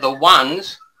out are the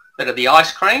ones that are the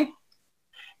ice cream,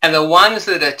 and the ones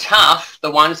that are tough, the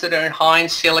ones that are high in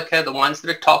silica, the ones that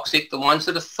are toxic, the ones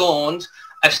that are thorns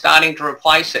are starting to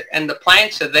replace it. And the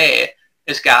plants are there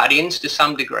as guardians to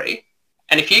some degree.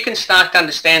 And if you can start to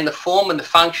understand the form and the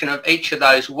function of each of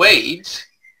those weeds,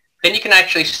 then you can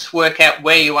actually work out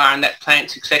where you are in that plant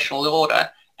successional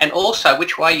order and also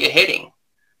which way you're heading.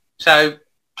 So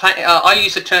I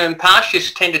use the term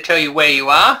pastures tend to tell you where you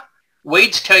are.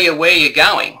 Weeds tell you where you're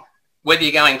going, whether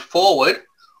you're going forward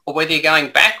or whether you're going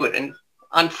backward. And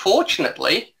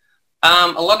unfortunately,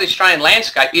 a lot of the Australian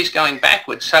landscape is going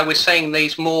backwards. So we're seeing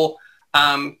these more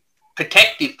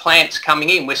protective plants coming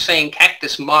in. We're seeing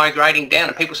cactus migrating down,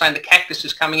 and people saying the cactus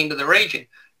is coming into the region.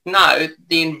 No,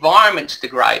 the environment's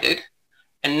degraded,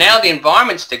 and now the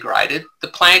environment's degraded, the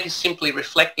plant is simply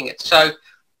reflecting it. So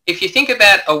if you think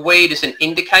about a weed as an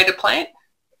indicator plant,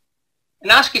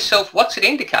 and ask yourself, what's it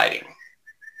indicating?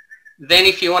 Then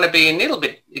if you want to be a little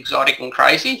bit exotic and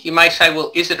crazy, you may say,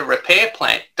 well, is it a repair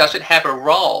plant? Does it have a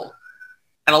role?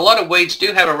 And a lot of weeds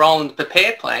do have a role in the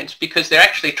repair plants because they're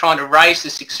actually trying to raise the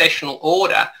successional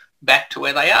order back to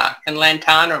where they are. And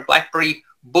lantana and blackberry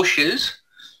bushes,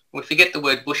 we forget the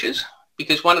word bushes,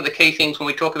 because one of the key things when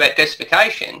we talk about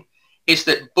desertification is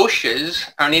that bushes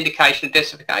are an indication of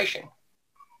desertification.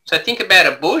 So think about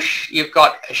a bush. You've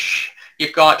got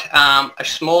a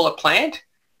smaller plant.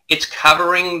 It's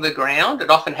covering the ground. It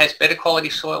often has better quality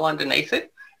soil underneath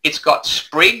it. It's got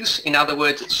sprigs, in other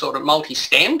words, it's sort of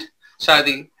multi-stemmed, so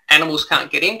the animals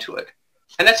can't get into it.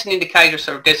 And that's an indicator of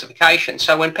sort of desertification.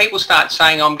 So when people start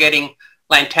saying, I'm getting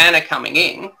lantana coming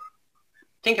in,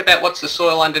 think about what's the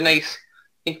soil underneath.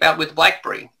 Think about with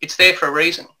blackberry. It's there for a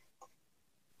reason.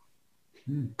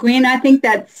 Gwyn, I think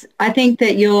that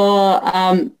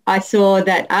I saw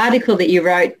that article that you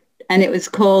wrote, and it was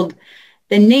called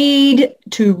 "The Need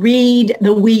to Read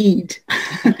the Weed."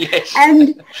 Yes.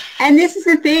 and this is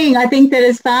the thing. I think that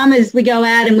as farmers, we go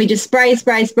out and we just spray,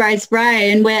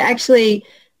 and we're actually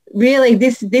really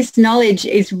this knowledge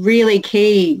is really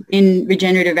key in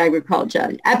regenerative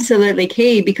agriculture. Absolutely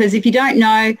key, because if you don't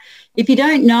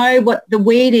know what the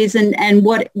weed is and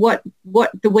what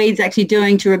the weed's actually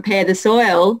doing to repair the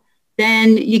soil,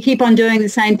 then you keep on doing the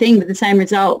same thing with the same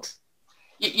result.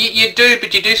 You do,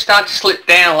 but you do start to slip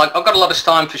down. Like, I've got a lot of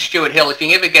time for Stuart Hill. If you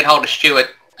can ever get hold of Stuart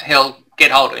Hill,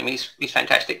 get hold of him. He's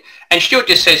fantastic. And Stuart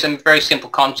just says a very simple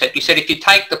concept. He said, if you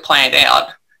take the plant out,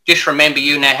 just remember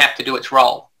you now have to do its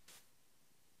role.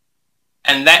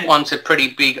 And that one's a pretty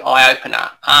big eye-opener.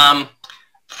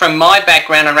 From my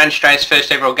background, I ran Australia's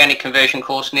first ever organic conversion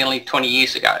course nearly 20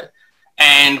 years ago.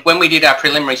 And when we did our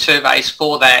preliminary surveys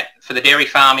for that, for the dairy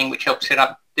farming, which helped set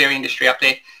up dairy industry up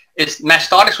there, is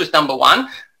mastitis was number one,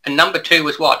 and number two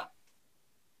was what?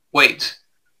 Weeds.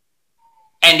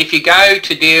 And if you go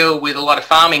to deal with a lot of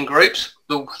farming groups,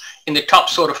 in the top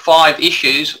sort of 5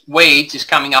 issues, weeds is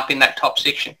coming up in that top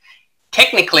section.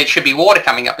 Technically, it should be water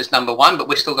coming up as number one, but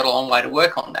we've still got a long way to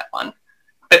work on that one.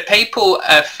 But people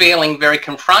are feeling very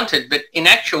confronted. But in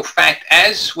actual fact,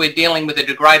 as we're dealing with a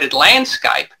degraded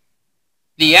landscape,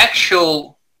 the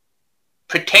actual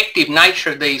protective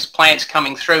nature of these plants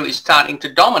coming through is starting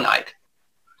to dominate.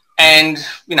 And,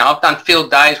 you know, I've done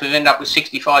field days. We've ended up with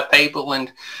 65 people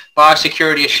and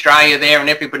Biosecurity Australia there and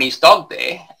everybody's dog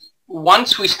there.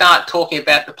 Once we start talking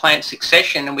about the plant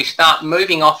succession and we start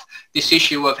moving off this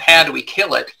issue of how do we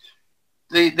kill it,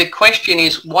 the question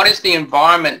is, what is the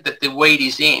environment that the weed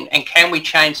is in, and can we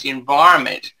change the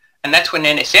environment? And that's when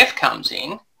NSF comes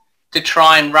in to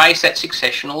try and raise that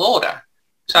successional order.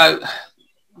 So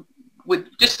with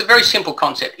just a very simple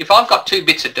concept, if I've got 2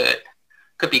 bits of dirt,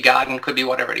 could be garden, could be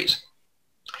whatever it is,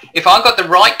 if I've got the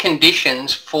right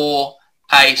conditions for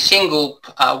a single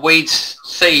weed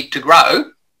seed to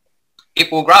grow,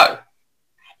 it will grow.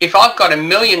 If I've got 1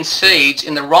 million seeds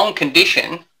in the wrong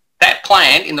condition, that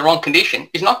plant in the wrong condition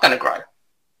is not going to grow.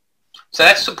 So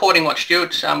that's supporting what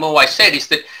Stuart's always said, is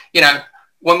that, you know,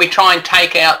 when we try and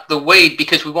take out the weed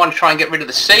because we want to try and get rid of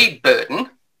the seed burden,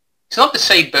 it's not the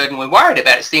seed burden we're worried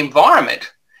about, it's the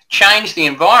environment. Change the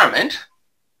environment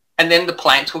and then the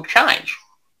plants will change.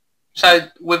 So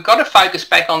we've got to focus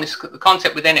back on this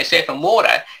concept with NSF and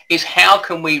water, is how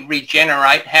can we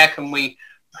regenerate, how can we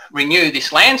renew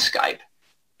this landscape?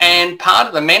 And part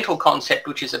of the mental concept,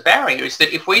 which is a barrier, is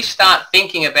that if we start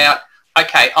thinking about,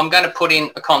 okay, I'm going to put in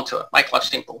a contour, make life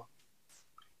simple.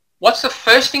 What's the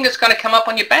first thing that's going to come up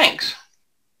on your banks?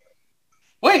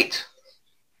 Weeds.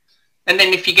 And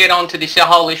then if you get onto this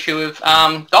whole issue of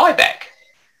dieback.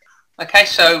 Okay,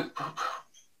 so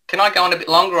can I go on a bit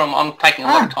longer, or I'm taking a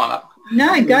lot of time up?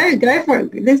 No, go for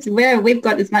it. This is where we've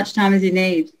got as much time as you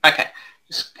need. Okay,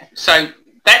 so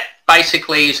that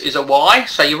basically is a why.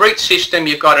 So your root system,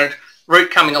 you've got a root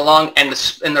coming along and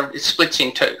it splits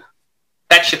in 2.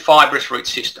 That's your fibrous root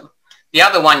system. The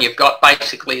other one you've got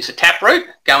basically is a tap root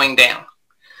going down.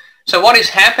 So what is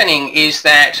happening is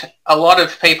that a lot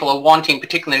of people are wanting,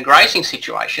 particularly in a grazing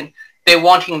situation, they're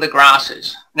wanting the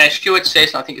grasses. Now Stuart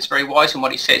says, and I think it's very wise in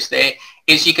what he says there,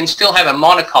 is you can still have a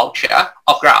monoculture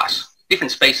of grass,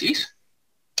 different species.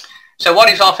 So what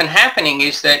is often happening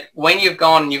is that when you've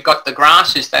gone and you've got the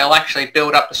grasses, they'll actually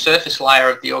build up the surface layer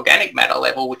of the organic matter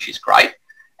level, which is great,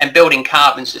 and building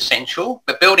carbon is essential,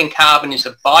 but building carbon is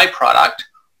a byproduct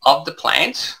of the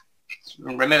plants.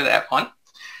 Remember that one.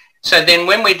 So then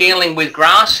when we're dealing with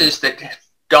grasses that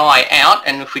die out,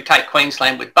 and if we take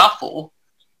Queensland with buffel,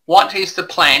 what is the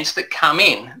plants that come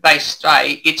in? They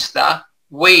say it's the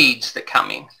weeds that come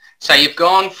in. So you've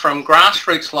gone from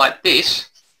grassroots like this.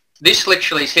 This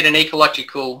literally has hit an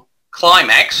ecological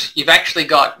climax. You've actually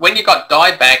got, when you've got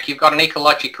dieback, you've got an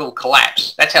ecological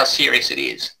collapse. That's how serious it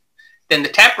is. Then the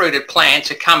taprooted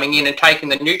plants are coming in and taking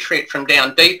the nutrient from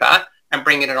down deeper and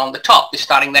bringing it on the top. They're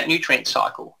starting that nutrient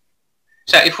cycle.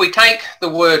 So if we take the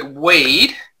word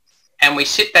weed and we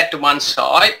sit that to one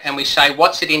side and we say,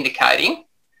 what's it indicating?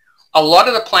 A lot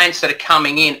of the plants that are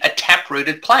coming in are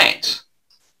taprooted plants.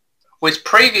 Whereas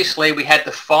previously we had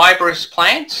the fibrous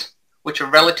plants, which are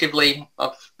relatively,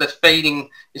 the feeding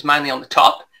is mainly on the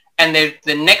top, and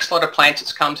the next lot of plants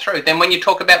that's come through. Then when you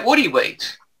talk about woody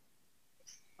weeds,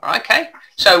 Okay,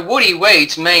 so woody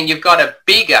weeds mean you've got a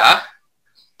bigger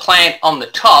plant on the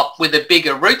top with a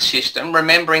bigger root system,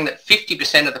 remembering that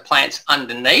 50% of the plant's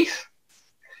underneath.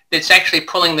 It's actually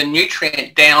pulling the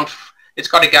nutrient down. It's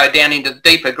got to go down into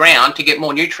deeper ground to get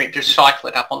more nutrient to cycle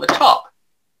it up on the top.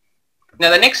 Now,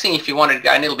 the next thing, if you wanted to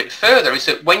go a little bit further, is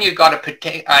that when you've got a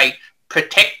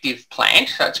protective plant,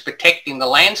 so it's protecting the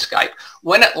landscape,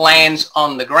 when it lands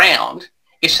on the ground,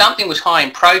 if something was high in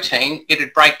protein,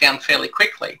 it'd break down fairly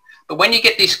quickly. But when you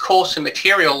get this coarser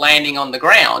material landing on the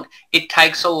ground, it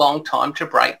takes a long time to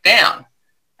break down.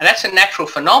 And that's a natural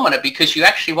phenomena because you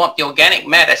actually want the organic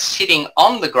matter sitting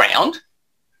on the ground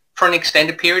for an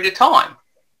extended period of time.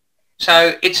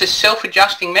 So it's a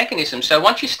self-adjusting mechanism. So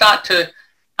once you start to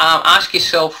ask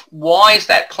yourself, why is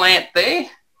that plant there?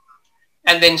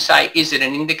 And then say, is it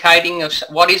an indicating of,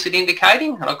 what is it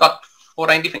indicating? And I've got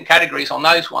 14 different categories on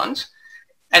those ones.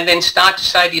 And then start to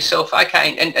say to yourself,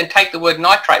 okay, and take the word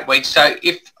nitrate weeds. So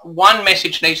if one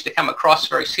message needs to come across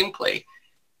very simply,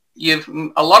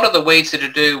 a lot of the weeds that are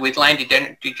to do with land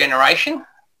degeneration,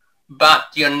 but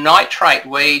your nitrate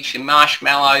weeds, your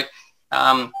marshmallow,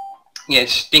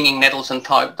 stinging nettles and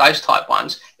those type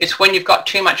ones, it's when you've got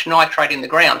too much nitrate in the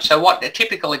ground. So what a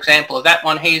typical example of that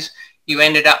one is, you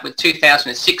ended up with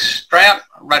 2006 drought.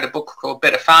 I wrote a book called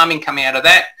Better Farming coming out of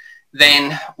that.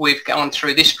 Then we've gone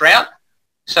through this drought.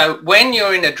 So when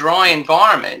you're in a dry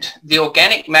environment, the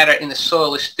organic matter in the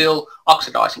soil is still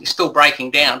oxidizing, it's still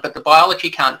breaking down, but the biology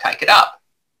can't take it up.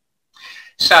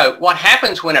 So what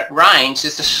happens when it rains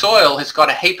is the soil has got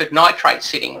a heap of nitrate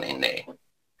sitting in there.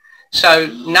 So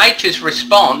nature's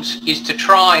response is to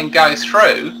try and go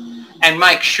through and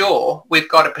make sure we've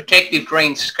got a protective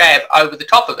green scab over the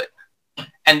top of it.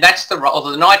 And that's the role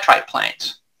of the nitrate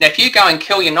plants. Now, if you go and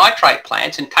kill your nitrate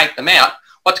plants and take them out,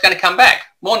 what's going to come back?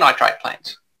 More nitrate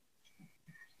plants.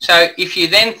 So if you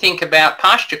then think about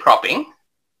pasture cropping,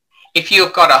 if you're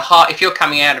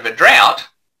coming out of a drought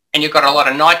and you've got a lot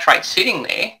of nitrate sitting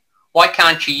there, why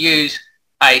can't you use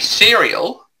a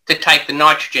cereal to take the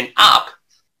nitrogen up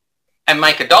and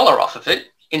make $1 off of it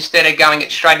instead of going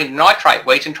it straight into nitrate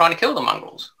weeds and trying to kill the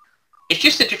mongrels? It's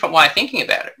just a different way of thinking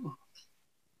about it.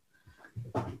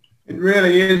 It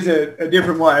really is a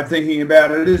different way of thinking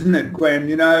about it, isn't it, Gwen?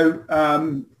 You know,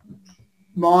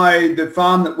 the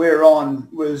farm that we're on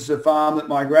was a farm that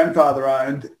my grandfather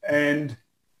owned, and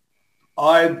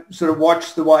I sort of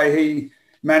watched the way he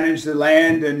managed the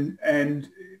land and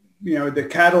you know, the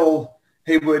cattle,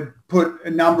 he would put a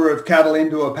number of cattle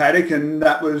into a paddock and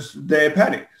that was their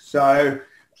paddock. So,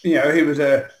 you know, he was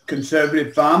a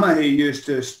conservative farmer. He used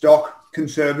to stock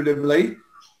conservatively,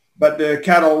 but the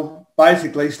cattle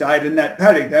basically stayed in that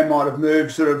paddock. They might have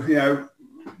moved sort of, you know,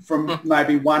 from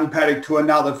maybe one paddock to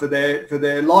another for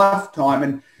their lifetime.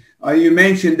 And you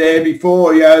mentioned there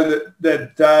before, you know,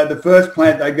 that the first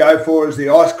plant they go for is the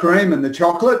ice cream and the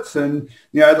chocolates, and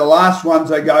you know, the last ones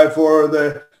they go for are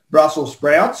the Brussels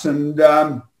sprouts. And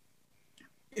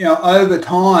you know, over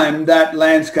time that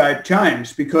landscape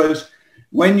changed, because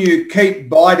when you keep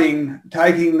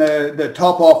taking the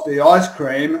top off the ice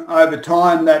cream, over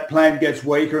time that plant gets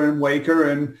weaker and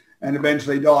weaker and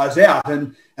eventually dies out.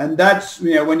 And that's,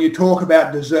 you know, when you talk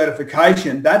about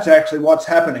desertification, that's actually what's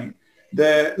happening.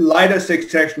 The later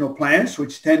successional plants,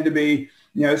 which tend to be,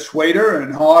 you know, sweeter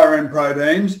and higher in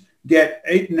proteins, get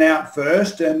eaten out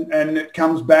first, and it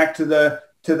comes back to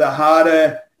the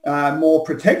harder, more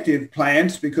protective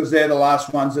plants, because they're the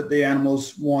last ones that the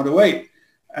animals want to eat.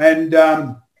 And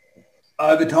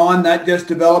over time, that just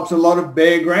develops a lot of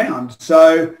bare ground.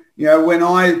 So, you know, when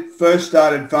I first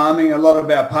started farming, a lot of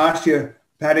our pasture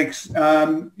paddocks,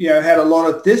 you know, had a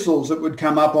lot of thistles that would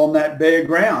come up on that bare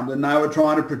ground, and they were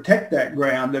trying to protect that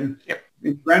ground. And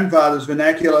in grandfather's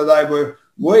vernacular, they were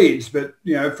weeds, but,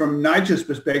 you know, from nature's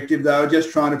perspective, they were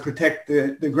just trying to protect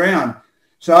the ground.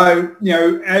 So, you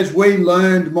know, as we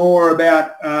learned more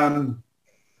about,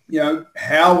 you know,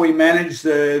 how we manage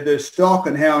the stock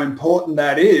and how important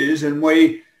that is, and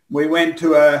we went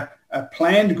to a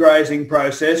planned grazing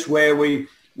process where we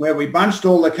bunched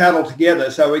all the cattle together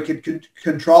so we could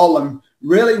control them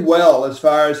really well as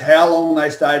far as how long they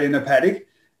stayed in a paddock.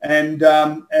 And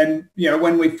you know,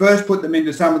 when we first put them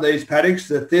into some of these paddocks,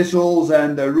 the thistles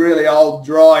and the really old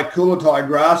dry coulotai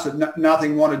grass that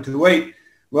nothing wanted to eat,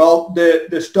 well,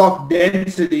 the stock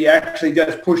density actually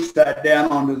just pushed that down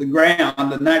onto the ground,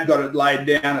 and that got it laid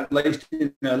down at least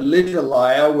in a litter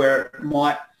layer where it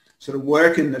might sort of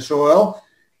work in the soil.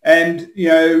 And, you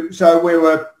know, so we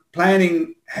were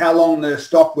planning how long the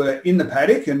stock were in the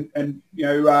paddock, and you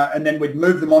know, and then we'd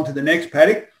move them on to the next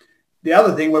paddock. The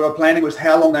other thing we were planning was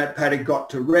how long that paddock got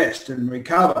to rest and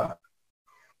recover.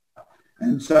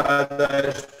 and so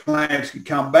those plants could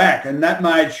come back. And that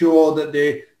made sure that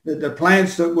the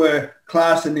plants that were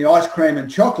classed in the ice cream and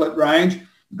chocolate range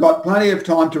got plenty of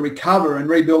time to recover and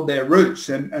rebuild their roots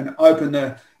and open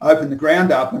the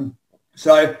ground up. And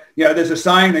so, there's a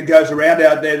saying that goes around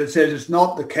out there that says it's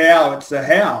not the cow, it's the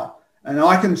how. And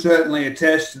I can certainly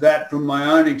attest to that from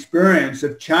my own experience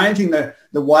of changing the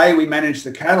way we manage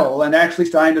the cattle and actually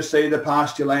starting to see the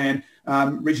pasture land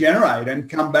regenerate and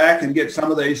come back and get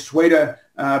some of these sweeter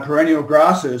perennial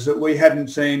grasses that we hadn't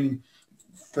seen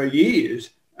for years.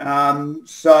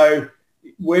 So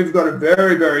we've got a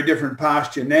very, very different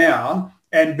pasture now,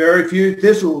 and very few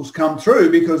thistles come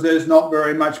through because there's not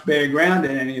very much bare ground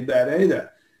in any of that either.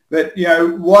 But,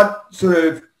 what sort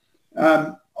of...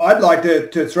 I'd like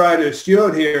to throw to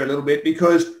Stuart here a little bit,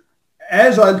 because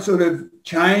as I sort of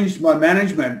changed my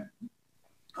management,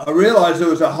 I realised there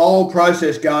was a whole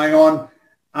process going on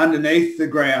underneath the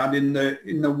ground in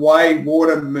the way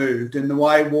water moved and the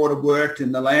way water worked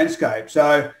in the landscape.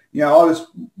 So, I was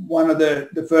one of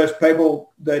the first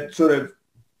people that sort of,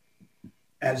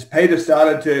 as Peter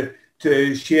started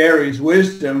to share his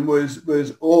wisdom,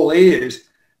 was all ears.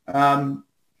 I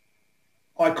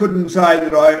couldn't say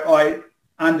that I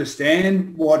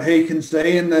understand what he can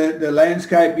see in the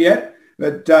landscape yet,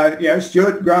 but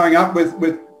Stuart, growing up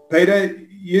with Peter,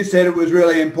 you said it was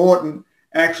really important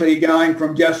actually going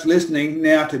from just listening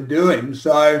now to doing.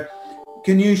 So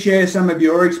can you share some of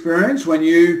your experience when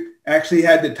you actually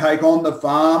had to take on the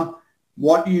farm,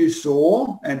 what you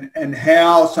saw and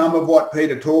how some of what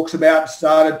Peter talks about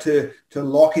started to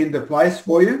lock into place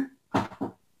for you?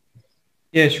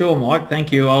 Yeah, sure, Mike.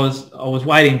 Thank you. I was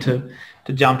waiting to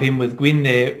jump in with Gwyn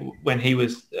there when he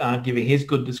was giving his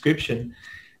good description.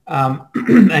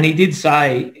 And he did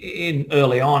say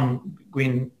early on,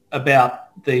 Gwyn, about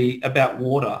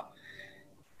water.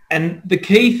 And the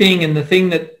key thing, and the thing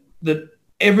that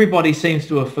everybody seems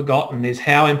to have forgotten, is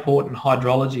how important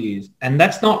hydrology is. And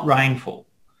that's not rainfall.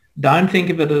 Don't think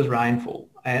of it as rainfall.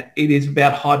 It is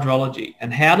about hydrology.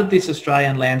 And how did this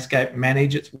Australian landscape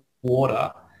manage its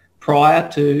water prior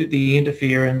to the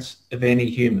interference of any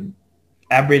human?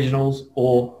 Aboriginals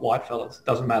or whitefellas,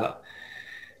 doesn't matter.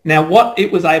 Now, what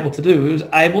it was able to do, it was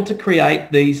able to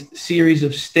create these series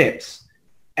of steps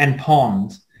and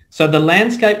ponds. So the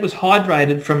landscape was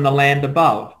hydrated from the land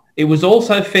above. It was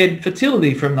also fed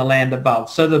fertility from the land above.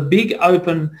 So the big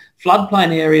open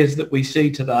floodplain areas that we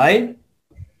see today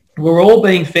were all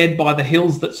being fed by the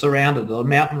hills that surrounded them, the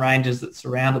mountain ranges that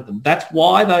surrounded them. That's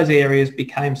why those areas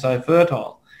became so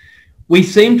fertile. We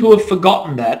seem to have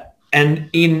forgotten that. And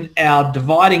in our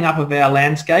dividing up of our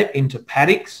landscape into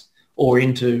paddocks or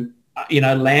into,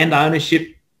 land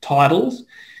ownership titles,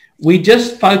 we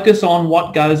just focus on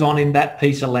what goes on in that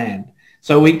piece of land.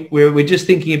 So we're just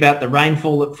thinking about the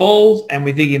rainfall that falls, and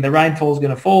we're thinking the rainfall is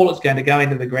going to fall, it's going to go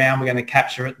into the ground, we're going to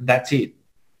capture it, and that's it.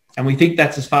 And we think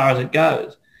that's as far as it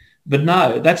goes. But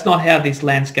no, that's not how this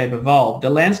landscape evolved. The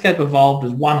landscape evolved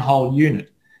as one whole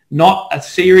unit, not a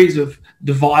series of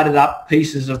divided up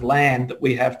pieces of land that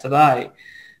we have today.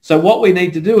 So what we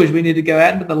need to do is we need to go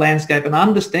out into the landscape and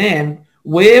understand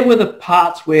where were the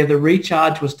parts where the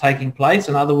recharge was taking place.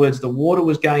 In other words, the water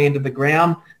was going into the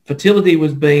ground, fertility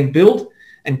was being built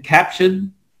and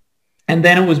captured, and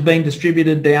then it was being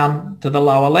distributed down to the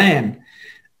lower land.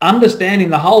 Understanding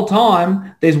the whole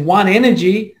time there's one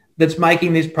energy that's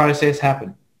making this process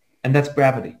happen, and that's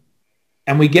gravity.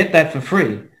 And we get that for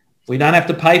free. We don't have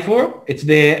to pay for it. It's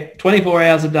there 24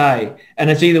 hours a day, and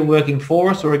it's either working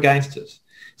for us or against us.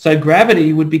 So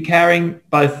gravity would be carrying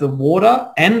both the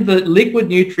water and the liquid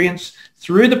nutrients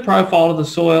through the profile of the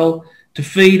soil to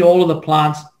feed all of the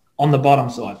plants on the bottom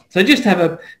side. So just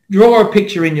draw a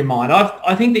picture in your mind.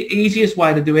 I think the easiest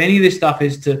way to do any of this stuff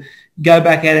is to go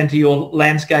back out into your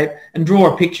landscape and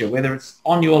draw a picture, whether it's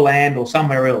on your land or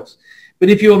somewhere else. But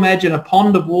if you imagine a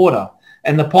pond of water,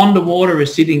 and the pond of water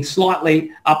is sitting slightly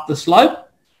up the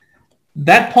slope,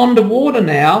 that pond of water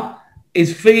now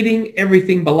is feeding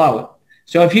everything below it.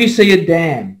 So if you see a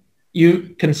dam,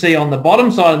 you can see on the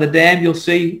bottom side of the dam, you'll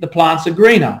see the plants are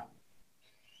greener.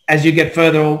 As you get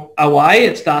further away,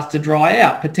 it starts to dry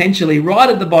out. Potentially right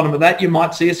at the bottom of that, you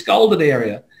might see a scalded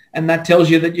area, and that tells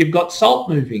you that you've got salt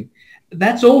moving.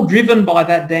 That's all driven by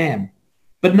that dam.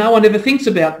 But no one ever thinks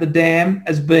about the dam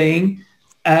as being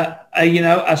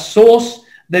a source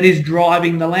that is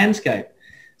driving the landscape.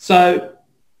 So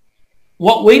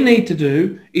what we need to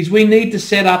do is we need to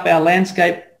set up our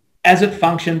landscape as it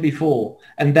functioned before,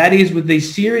 and that is with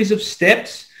these series of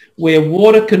steps where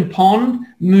water can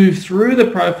move through the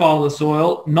profile of the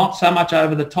soil, not so much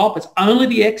over the top. It's only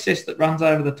the excess that runs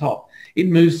over the top. It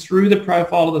moves through the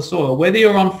profile of the soil. Whether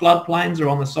you're on floodplains or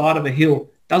on the side of a hill,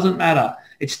 doesn't matter.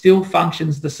 It still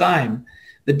functions the same.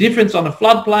 The difference on a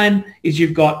floodplain is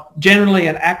you've got generally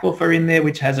an aquifer in there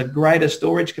which has a greater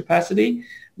storage capacity.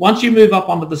 Once you move up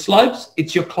onto the slopes,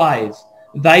 it's your clays.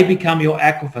 They become your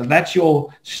aquifer. That's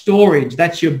your storage.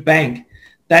 That's your bank.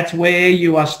 That's where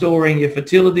you are storing your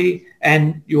fertility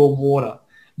and your water.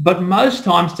 But most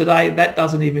times today, that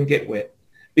doesn't even get wet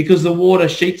because the water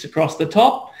sheets across the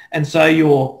top, and so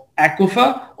your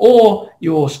aquifer or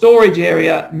your storage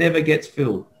area never gets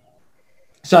filled.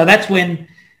 So that's when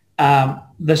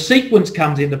the sequence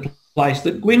comes into place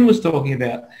that Gwyn was talking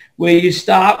about, where you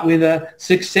start with a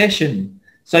succession.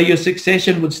 So your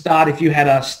succession would start if you had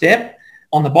a step.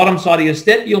 On the bottom side of your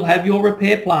step, you'll have your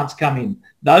repair plants come in.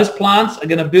 Those plants are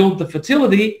going to build the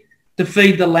fertility to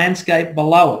feed the landscape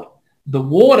below it. The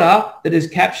water that is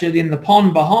captured in the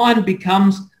pond behind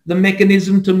becomes the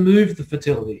mechanism to move the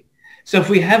fertility. So if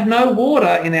we have no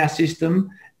water in our system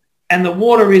and the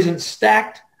water isn't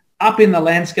stacked up in the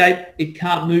landscape, it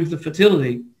can't move the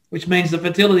fertility, which means the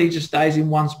fertility just stays in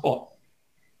one spot.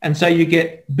 And so you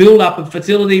get build-up of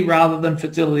fertility rather than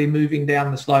fertility moving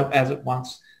down the slope as it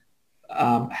once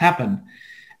happened.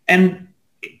 And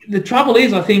the trouble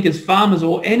is, I think, as farmers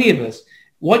or any of us,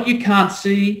 what you can't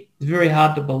see is very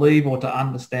hard to believe or to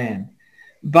understand.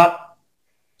 But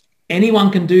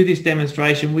anyone can do this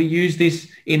demonstration. We use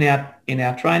this in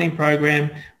our training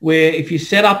program, where if you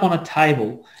set up on a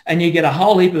table and you get a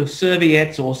whole heap of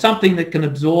serviettes or something that can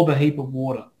absorb a heap of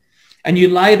water, and you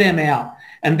lay them out,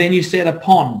 and then you set a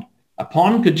pond. A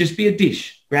pond could just be a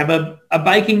dish. Grab a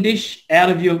baking dish out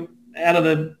of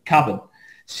the cupboard,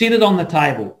 sit it on the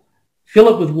table, fill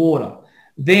it with water,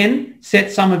 then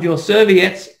set some of your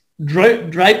serviettes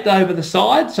draped over the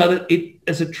side so that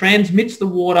as it transmits the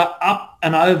water up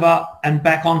and over and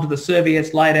back onto the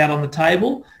serviettes laid out on the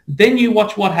table, then you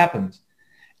watch what happens.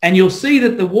 And you'll see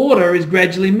that the water is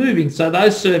gradually moving. So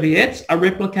those serviettes are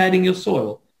replicating your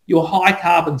soil, your high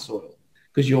carbon soil,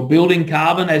 because you're building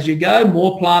carbon as you go.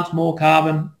 More plants, more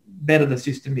carbon, better the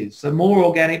system is. So more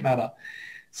organic matter.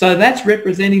 So that's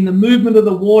representing the movement of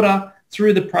the water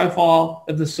through the profile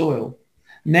of the soil.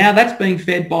 Now that's being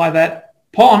fed by that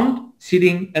pond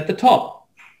sitting at the top.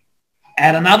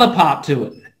 Add another part to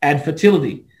it. Add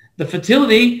fertility. The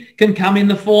fertility can come in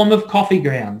the form of coffee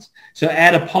grounds. So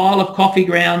add a pile of coffee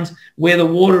grounds where the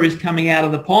water is coming out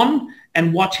of the pond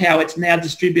and watch how it's now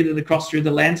distributed across through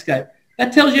the landscape.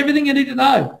 That tells you everything you need to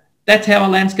know. That's how a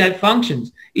landscape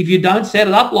functions. If you don't set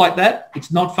it up like that,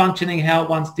 it's not functioning how it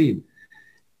once did.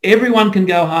 Everyone can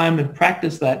go home and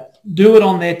practice that, do it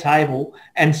on their table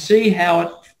and see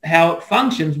how it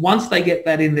functions. Once they get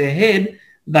that in their head,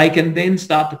 they can then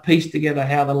start to piece together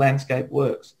how the landscape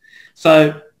works.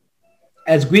 So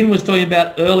as Gwyn was talking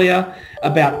about earlier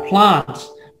about plants,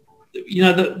 you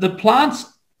know, the plants,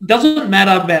 doesn't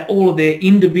matter about all of their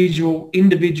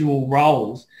individual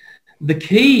roles. The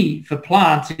key for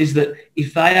plants is that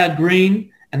if they are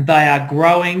green and they are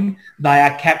growing, they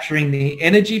are capturing the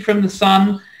energy from the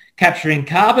sun, capturing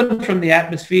carbon from the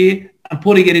atmosphere and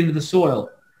putting it into the soil.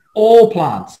 All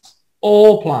plants,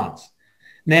 all plants.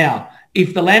 Now,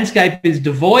 if the landscape is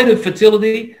devoid of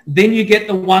fertility, then you get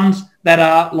the ones that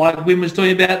are, like Gwyn was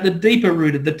talking about, the deeper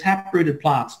rooted, the tap-rooted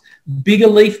plants, bigger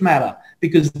leaf matter,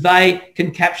 because they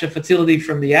can capture fertility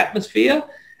from the atmosphere.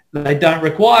 They don't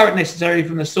require it necessarily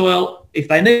from the soil. If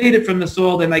they need it from the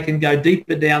soil, then they can go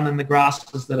deeper down than the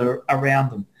grasses that are around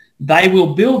them. They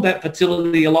will build that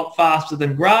fertility a lot faster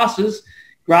than grasses.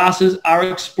 Grasses are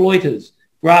exploiters.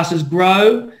 Grasses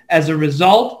grow as a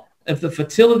result of the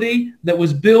fertility that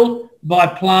was built by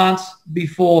plants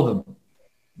before them.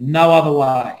 No other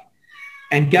way.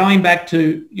 And going back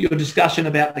to your discussion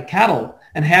about the cattle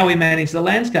and how we manage the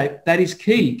landscape, that is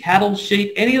key. Cattle,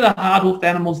 sheep, any of the hard-hoofed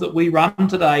animals that we run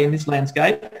today in this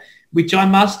landscape, which I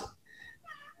must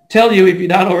tell you, if you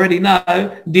don't already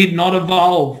know, did not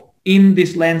evolve in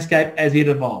this landscape as it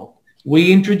evolved.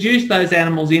 We introduced those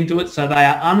animals into it, so they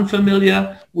are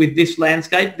unfamiliar with this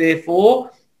landscape,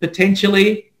 therefore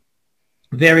potentially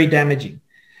very damaging.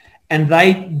 And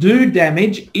they do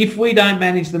damage, if we don't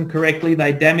manage them correctly,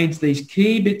 they damage these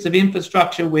key bits of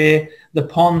infrastructure where the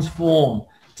ponds form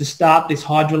to start this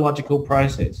hydrological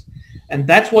process. And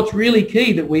that's what's really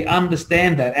key, that we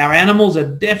understand that. Our animals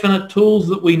are definite tools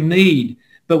that we need,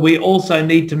 but we also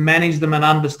need to manage them and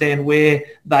understand where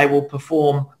they will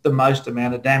perform the most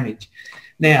amount of damage.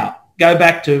 Now, go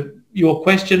back to your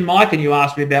question, Mike, and you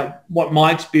asked me about what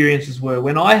my experiences were.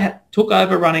 When I took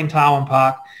over running Tarwin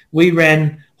Park, we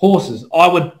ran horses. I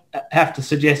would have to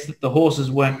suggest that the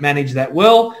horses weren't managed that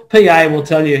well. PA will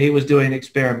tell you he was doing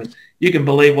experiments. You can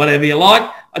believe whatever you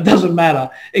like. It doesn't matter.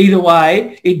 Either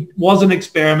way, it was an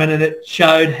experiment and it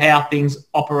showed how things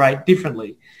operate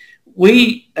differently.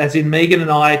 We, as in Megan and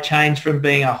I, changed from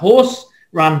being a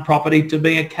horse-run property to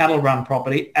being a cattle-run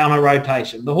property on a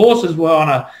rotation. The horses were on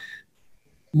a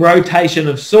rotation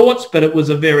of sorts, but it was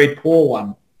a very poor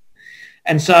one.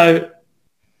 And so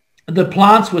the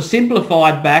plants were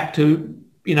simplified back to,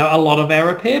 you know, a lot of our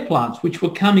repair plants, which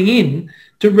were coming in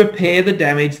to repair the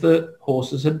damage the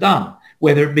horses had done,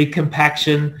 whether it be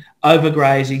compaction,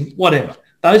 overgrazing, whatever.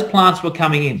 Those plants were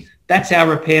coming in. That's our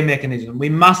repair mechanism. We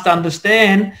must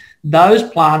understand those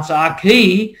plants are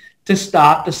key to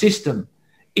start the system.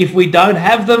 If we don't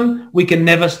have them, we can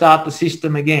never start the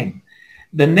system again.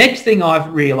 The next thing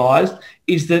I've realised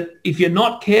is that if you're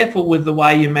not careful with the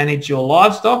way you manage your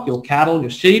livestock, your cattle,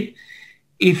 your sheep,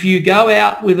 if you go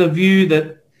out with a view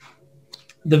that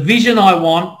the vision I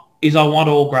want is I want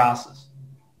all grasses.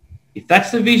 If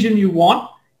that's the vision you want,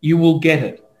 you will get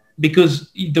it,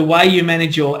 because the way you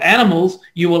manage your animals,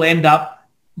 you will end up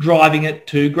driving it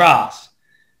to grass.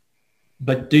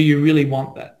 But do you really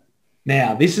want that?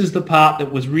 Now, this is the part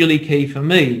that was really key for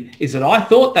me, is that I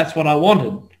thought that's what I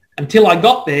wanted until I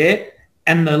got there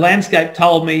and the landscape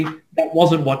told me that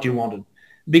wasn't what you wanted,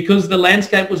 because the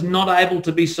landscape was not able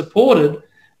to be supported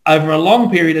over a long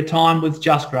period of time with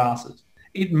just grasses.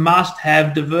 It must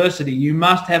have diversity. You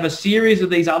must have a series of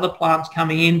these other plants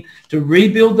coming in to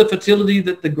rebuild the fertility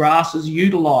that the grasses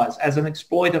utilise as an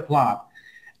exploiter plant.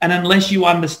 And unless you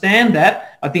understand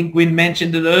that, I think Gwyn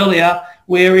mentioned it earlier,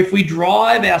 where if we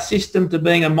drive our system to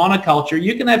being a monoculture,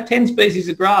 you can have 10 species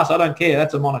of grass. I don't care.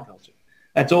 That's a monoculture.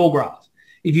 That's all grass.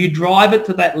 If you drive it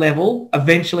to that level,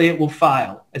 eventually it will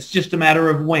fail. It's just a matter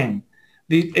of when.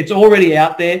 It's already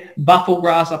out there. Buffalo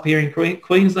grass up here in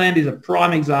Queensland is a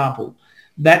prime example.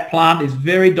 That plant is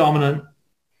very dominant.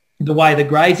 The way the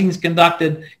grazing is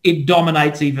conducted, it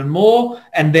dominates even more,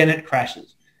 and then it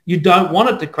crashes. You don't want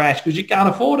it to crash because you can't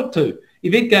afford it to.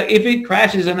 If it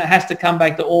crashes and it has to come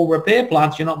back to all repair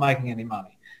plants, you're not making any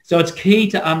money. So it's key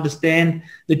to understand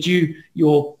that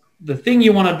the thing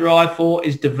you want to drive for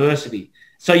is diversity.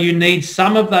 So you need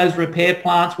some of those repair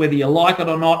plants, whether you like it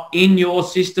or not, in your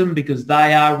system, because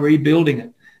they are rebuilding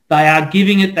it. They are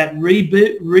giving it that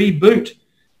reboot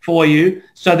for you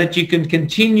so that you can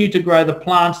continue to grow the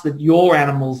plants that your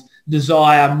animals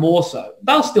desire more so.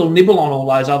 They'll still nibble on all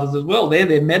those others as well. They're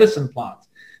their medicine plants.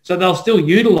 So they'll still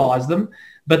utilise them,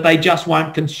 but they just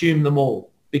won't consume them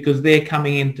all because they're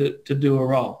coming in to do a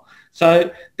role. So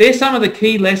there's some of the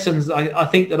key lessons I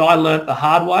think that I learnt the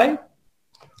hard way,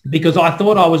 because I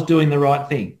thought I was doing the right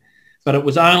thing. But it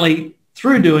was only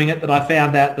through doing it that I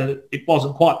found out that it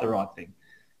wasn't quite the right thing.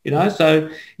 You know, so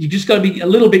you just got to be a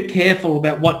little bit careful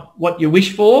about what you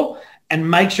wish for, and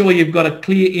make sure you've got a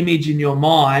clear image in your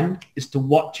mind as to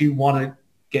what you want to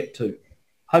get to.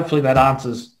 Hopefully that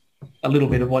answers a little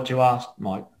bit of what you asked,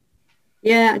 Mike.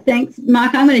 Yeah, thanks,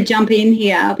 Mark. I'm going to jump in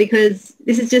here because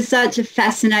this is just such a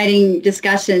fascinating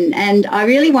discussion, and I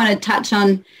really want to touch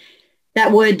on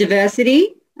that word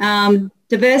diversity.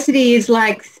 Diversity is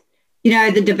like, you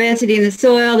know, the diversity in the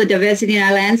soil, the diversity in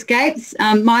our landscapes.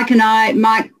 Mike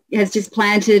has just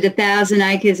planted 1,000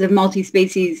 acres of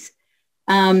multi-species.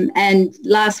 And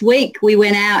last week we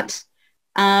went out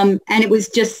and it was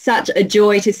just such a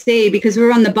joy to see, because we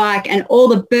were on the bike and all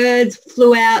the birds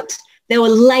flew out. There were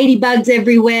ladybugs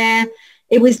everywhere.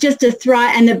 It was just a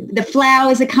thrive, and the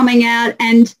flowers are coming out.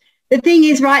 And the thing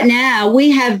is, right now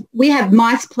we have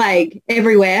mice plague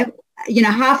everywhere. You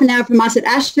know, half an hour from us at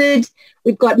Ashford,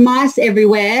 we've got mice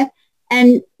everywhere.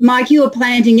 And Mike, you were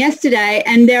planting yesterday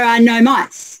and there are no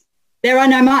mice. There are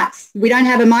no mice. We don't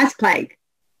have a mice plague.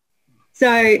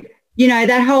 So, you know,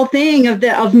 that whole thing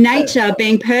of nature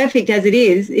being perfect as it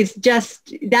is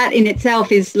just, that in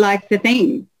itself is like the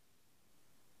thing.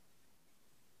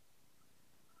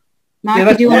 Mike,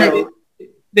 yeah, do you want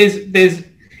to...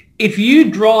 If you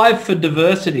drive for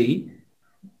diversity,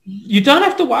 you don't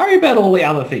have to worry about all the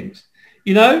other things.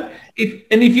 You know,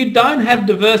 if you don't have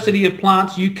diversity of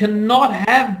plants, you cannot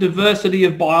have diversity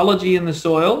of biology in the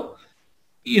soil.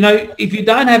 You know, if you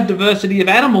don't have diversity of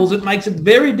animals, it makes it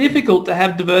very difficult to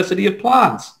have diversity of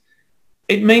plants.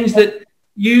 It means that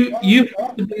you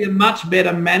have to be a much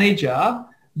better manager,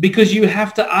 because you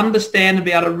have to understand and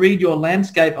be able to read your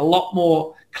landscape a lot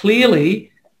more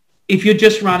clearly if you're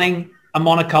just running a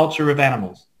monoculture of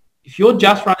animals. If you're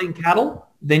just running cattle,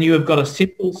 then you have got a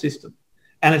simple system.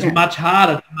 And it's much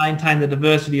harder to maintain the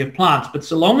diversity of plants. But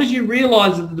so long as you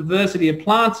realise that the diversity of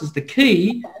plants is the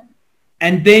key,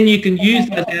 and then you can use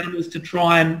those animals to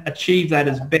try and achieve that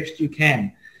as best you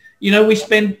can. You know, we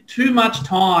spend too much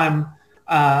time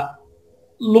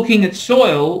looking at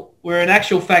soil where in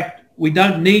actual fact, we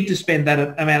don't need to spend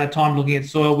that amount of time looking at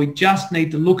soil. We just need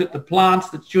to look at the plants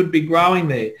that should be growing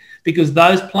there, because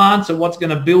those plants are what's going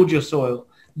to build your soil.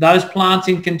 Those plants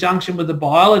in conjunction with the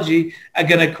biology are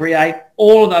going to create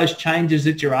all of those changes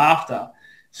that you're after.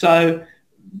 So,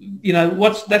 you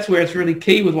know, that's where it's really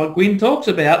key with what Gwyn talks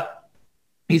about,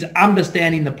 is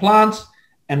understanding the plants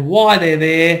and why they're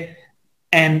there.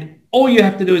 And all you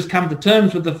have to do is come to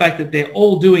terms with the fact that they're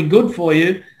all doing good for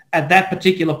you at that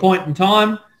particular point in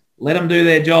time. Let them do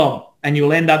their job and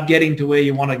you'll end up getting to where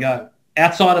you want to go.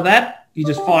 Outside of that, you're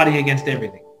just fighting against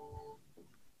everything.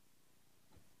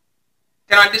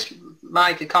 Can I just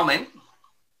make a comment?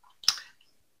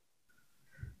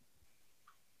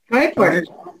 Go for it.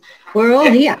 We're all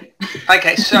here.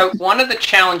 Okay, so one of the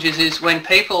challenges is when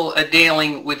people are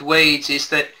dealing with weeds is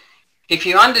that if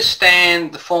you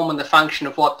understand the form and the function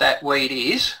of what that weed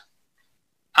is,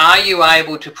 are you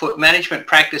able to put management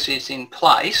practices in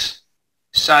place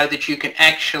so that you can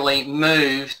actually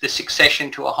move the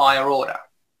succession to a higher order?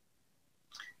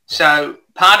 So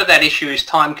part of that issue is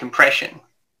time compression.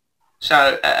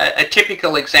 So a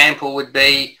typical example would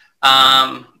be,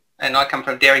 and I come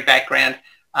from a dairy background,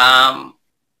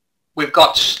 we've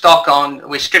got stock on,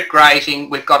 we're strip grazing,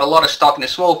 we've got a lot of stock in a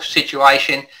small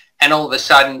situation, and all of a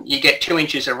sudden you get 2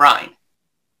 inches of rain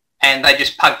and they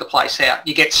just pug the place out.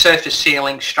 You get surface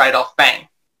sealing straight off, bang.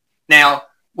 Now,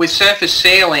 with surface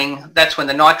sealing, that's when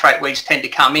the nitrate weeds tend to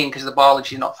come in because the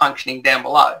biology is not functioning down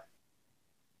below.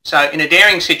 So in a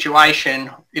dairying situation,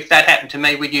 if that happened to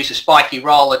me, we'd use a spiky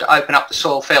roller to open up the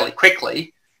soil fairly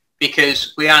quickly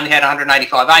because we only had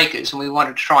 185 acres and we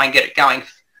wanted to try and get it going.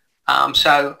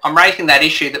 So I'm raising that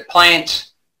issue that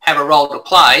plants have a role to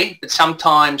play, but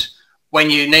sometimes when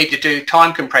you need to do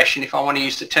time compression, if I want to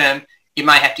use the term, you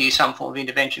may have to use some form of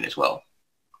intervention as well.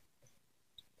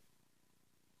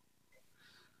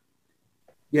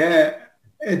 Yeah,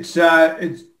 it's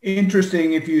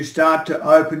interesting if you start to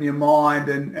open your mind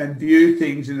and view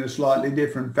things in a slightly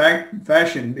different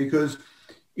fashion, because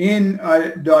in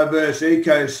a diverse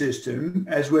ecosystem,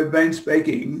 as we've been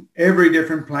speaking, every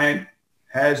different plant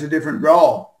has a different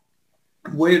role.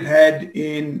 We've had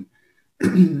in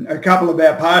a couple of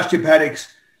our pasture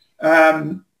paddocks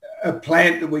a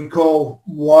plant that we call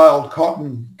wild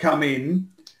cotton come in.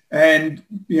 And,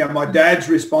 you know, my dad's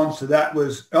response to that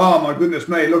was, oh, my goodness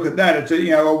me, look at that. It's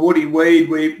a woody weed.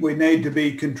 We need to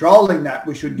be controlling that.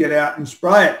 We should get out and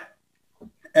spray it.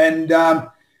 And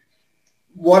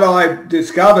what I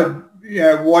discovered,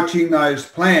 watching those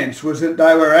plants was that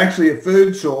they were actually a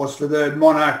food source for the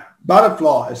monarch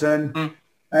butterflies.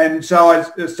 And so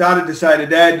I started to say to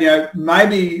Dad,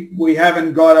 maybe we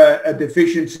haven't got a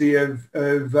deficiency of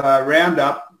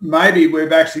Roundup. Maybe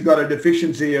we've actually got a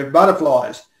deficiency of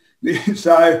butterflies.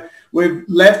 So we've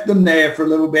left them there for a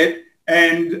little bit,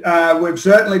 and we've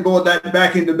certainly brought that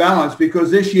back into balance, because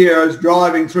this year I was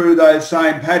driving through those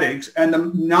same paddocks and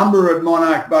the number of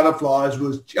monarch butterflies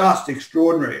was just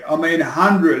extraordinary. I mean,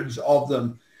 hundreds of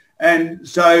them. And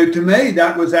so to me,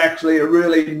 that was actually a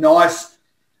really nice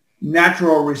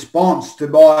natural response to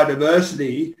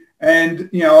biodiversity. And,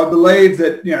 I believe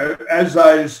that, as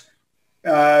those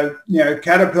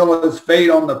caterpillars feed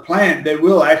on the plant, there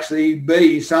will actually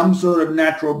be some sort of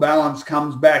natural balance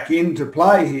comes back into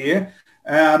play here.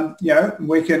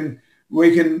 We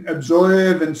can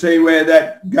observe and see where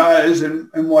that goes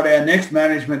and what our next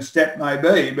management step may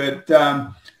be. But,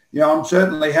 I'm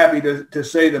certainly happy to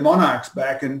see the monarchs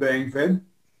back and being fed.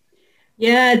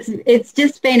 Yeah, it's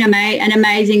just been an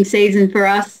amazing season for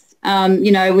us,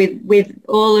 with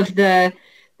all of the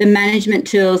management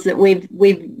tools that we've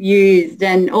used,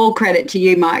 and all credit to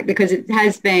you, Mike, because it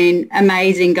has been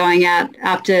amazing going out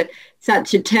after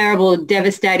such a terrible,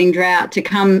 devastating drought to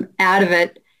come out of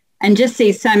it and just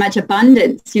see so much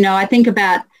abundance. I think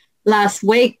about last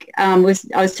week, I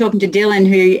was talking to Dylan,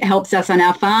 who helps us on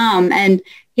our farm, and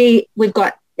he's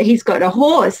got a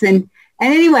horse, and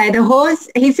anyway, the horse,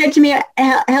 he said to me,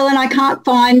 Helen, I can't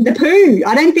find the poo.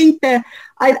 I don't think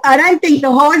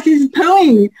the horse is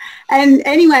pooing. And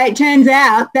anyway, it turns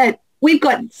out that we've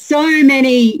got so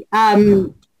many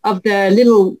of the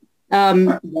little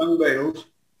dung beetles.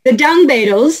 The dung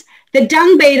beetles. The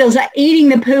dung beetles are eating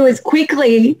the poo as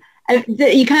quickly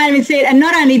that you can't even see it. And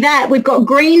not only that, we've got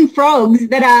green frogs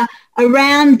that are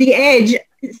around the edge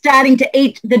starting to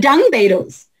eat the dung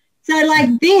beetles.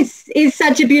 So, this is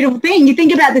such a beautiful thing. You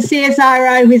think about the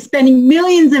CSIRO who's spending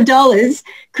millions of dollars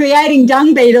creating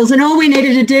dung beetles, and all we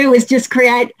needed to do was just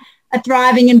create a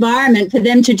thriving environment for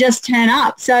them to just turn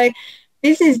up. So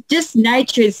this is just,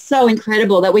 nature is so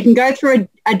incredible that we can go through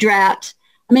a drought.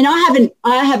 I mean, I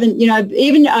haven't,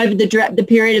 even over the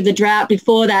period of the drought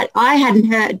before that, I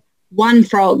hadn't heard one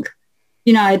frog.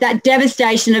 You know, that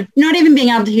devastation of not even being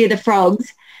able to hear the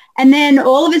frogs. And then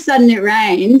all of a sudden it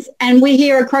rains and we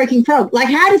hear a croaking frog. Like,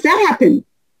 how does that happen?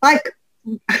 Like,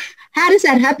 how does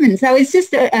that happen? So it's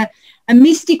just a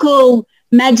mystical,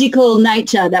 magical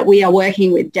nature that we are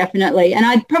working with, definitely.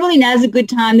 And probably now's a good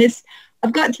time.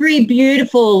 I've got 3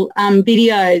 beautiful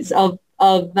videos of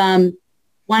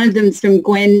one of them's from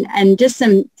Gwyn, and just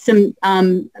some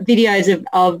videos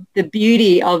of the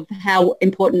beauty of how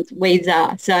important weeds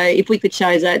are. So if we could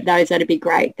show those, that'd be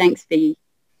great. Thanks, Viggy.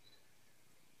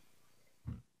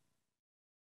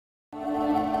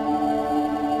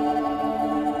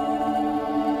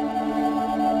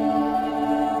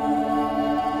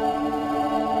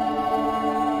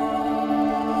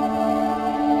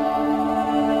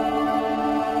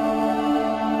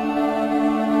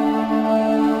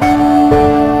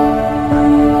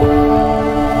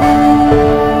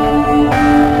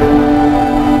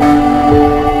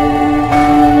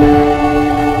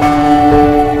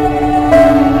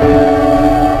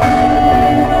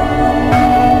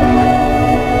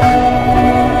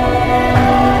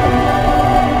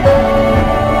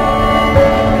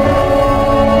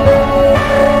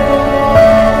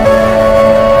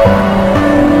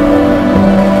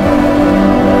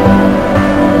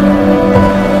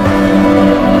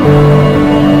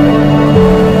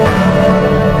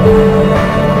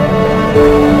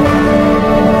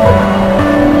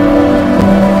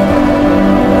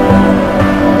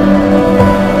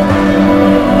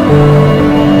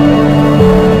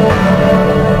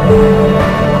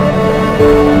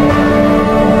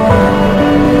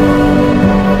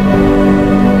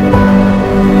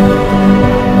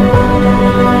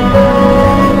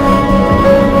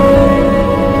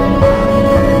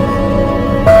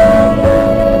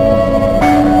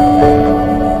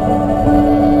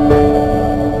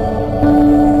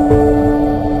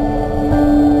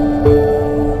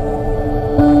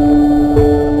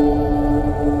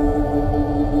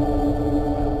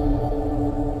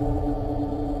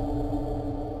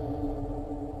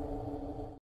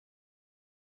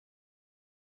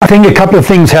 I think a couple of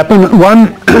things happen.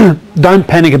 One, don't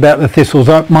panic about the thistles.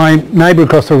 My neighbour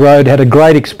across the road had a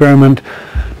great experiment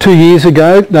 2 years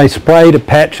ago. They sprayed a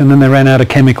patch and then they ran out of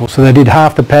chemicals. So they did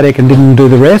half the paddock and didn't do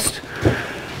the rest.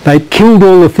 They killed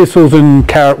all the thistles and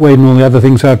carrot weed and all the other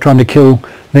things they were trying to kill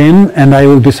then, and they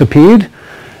all disappeared.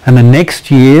 And the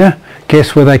next year,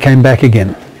 guess where they came back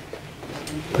again?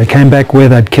 They came back where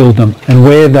they'd killed them, and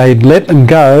where they'd let them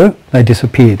go, they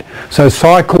disappeared. So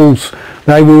cycles,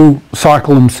 they will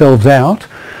cycle themselves out.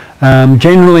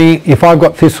 Generally, if I've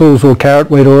got thistles or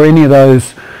carrot weed or any of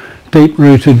those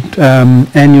deep-rooted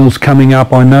annuals coming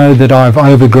up, I know that I've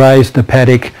overgrazed the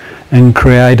paddock and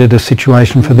created a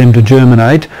situation for them to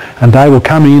germinate, and they will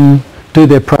come in, do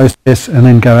their process, and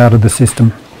then go out of the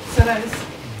system. So those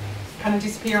kind of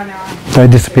disappear on their own? They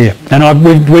disappear. And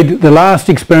the last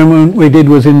experiment we did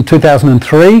was in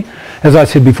 2003. As I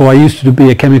said before, I used to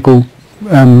be a chemical,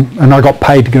 and I got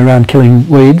paid to go around killing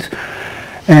weeds.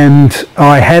 And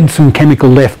I had some chemical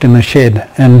left in the shed,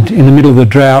 and in the middle of the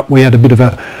drought we had a bit of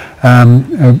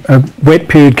a wet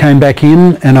period came back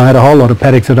in, and I had a whole lot of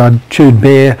paddocks that I'd chewed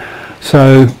bare.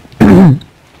 So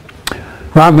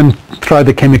rather than throw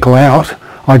the chemical out,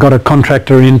 I got a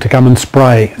contractor in to come and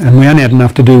spray, and we only had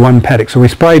enough to do one paddock. So we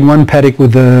sprayed one paddock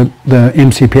with the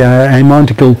MCPA amine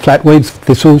to kill flatweeds,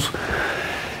 thistles,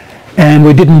 and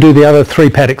we didn't do the other 3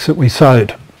 paddocks that we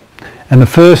sowed. And the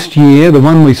first year, the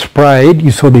one we sprayed,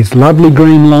 you saw these lovely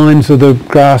green lines of the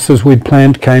grasses we'd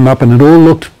planted came up, and it all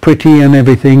looked pretty and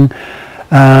everything.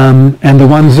 And the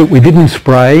ones that we didn't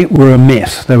spray were a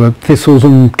mess. There were thistles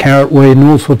and carrot weed and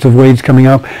all sorts of weeds coming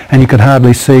up, and you could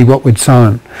hardly see what we'd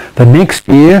sown. The next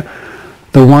year,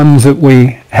 the ones that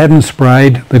we hadn't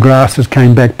sprayed, the grasses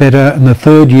came back better, and the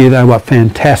third year they were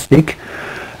fantastic.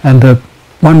 And the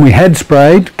one we had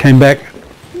sprayed came back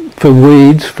for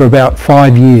weeds for about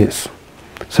 5 years.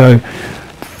 So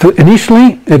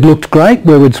initially it looked great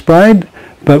where we'd sprayed,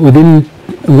 but within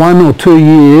 1 or 2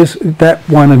 years that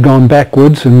one had gone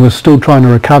backwards and was still trying to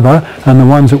recover, and the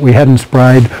ones that we hadn't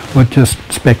sprayed were just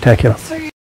spectacular.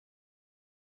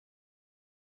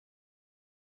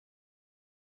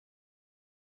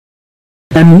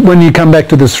 And when you come back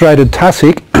to the serrated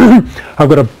tussock, I've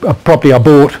got a property I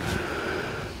bought,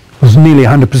 it was nearly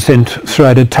 100%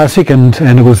 serrated tussock, and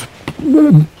it was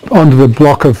onto the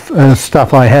block of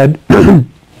stuff I had, and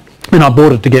I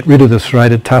bought it to get rid of the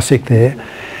serrated tussock there.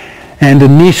 And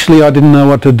initially I didn't know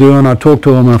what to do, and I talked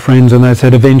to all my friends, and they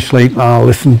said eventually, oh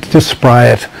listen, just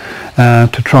spray it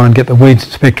to try and get the weed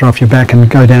inspector off your back and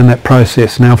go down that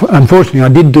process. Now unfortunately I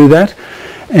did do that,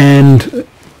 and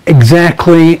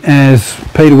exactly as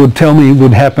Peter would tell me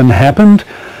would happen happened.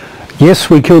 Yes,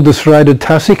 we killed the serrated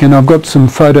tussock, and I've got some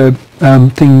photo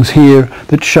things here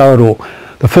that show it all.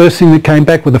 The first thing that came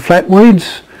back were the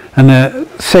flatweeds, and the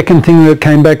second thing that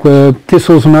came back were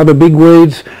thistles and other big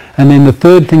weeds, and then the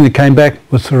third thing that came back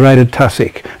was serrated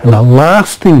tussock. And the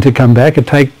last thing to come back, it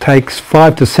takes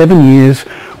 5 to 7 years,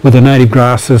 were the native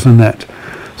grasses and that.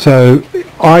 So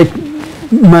I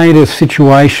made a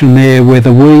situation there where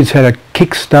the weeds had a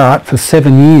kick start for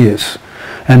 7 years,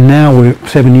 and now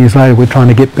 7 years later we're trying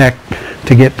to get back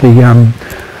to get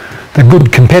the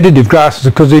good competitive grasses,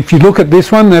 because if you look at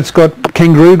this one, that's got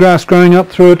kangaroo grass growing up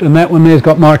through it, and that one there's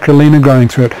got microlina growing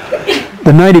through it.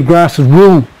 The native grasses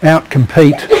will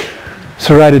outcompete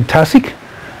serrated tussock,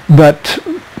 but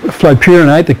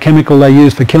flopyronate, the chemical they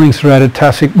use for killing serrated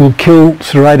tussock, will kill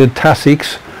serrated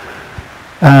tussocks.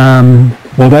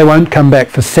 Well, they won't come back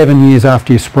for 7 years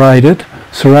after you sprayed it.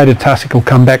 Serrated tussock will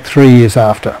come back 3 years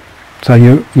after. So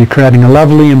you're creating a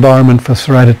lovely environment for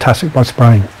serrated tussock by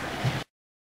spraying.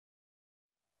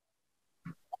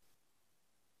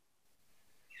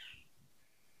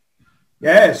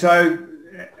 Yeah, so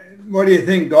what do you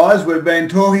think, guys? We've been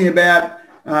talking about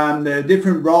the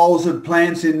different roles of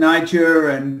plants in nature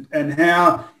and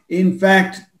how, in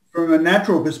fact, from a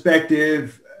natural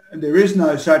perspective, there is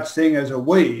no such thing as a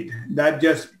weed. That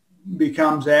just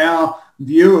becomes our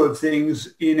view of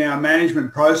things in our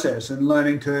management process and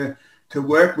learning to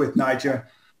work with nature.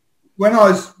 When I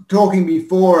was talking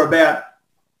before about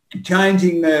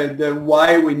changing the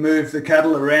way we move the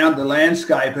cattle around the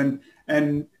landscape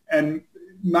and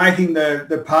making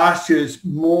the pastures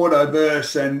more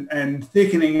diverse and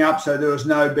thickening up so there was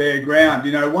no bare ground.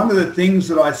 You know, one of the things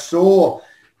that I saw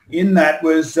in that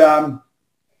was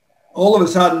all of a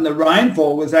sudden the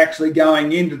rainfall was actually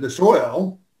going into the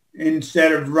soil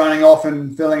instead of running off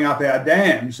and filling up our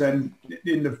dams. And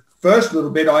in the first little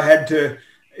bit I had to,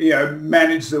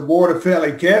 manage the water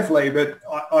fairly carefully, but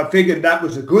I figured that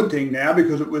was a good thing now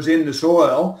because it was in the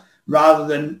soil rather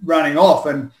than running off.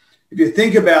 And if you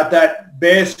think about that,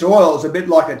 bare soil is a bit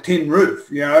like a tin roof,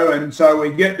 and so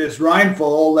we get this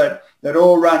rainfall that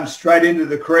all runs straight into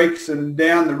the creeks and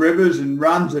down the rivers and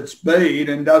runs at speed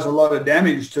and does a lot of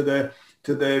damage to the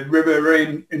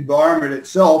riverine environment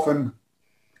itself. And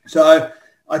so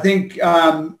I think,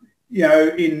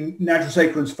 in natural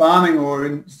sequence farming or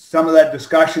in some of that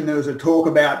discussion, there was a talk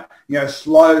about,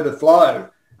 slow the flow.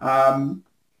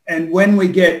 And when we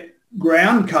get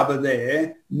ground cover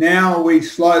there, now we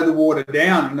slow the water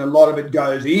down and a lot of it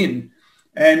goes in.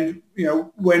 And,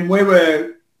 when we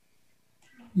were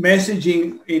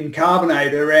messaging in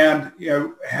Carbonate around,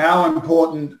 how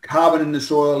important carbon in the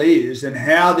soil is and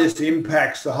how this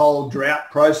impacts the whole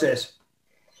drought process.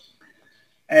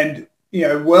 And,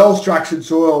 well-structured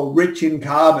soil rich in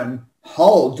carbon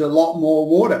holds a lot more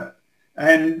water.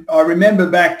 And I remember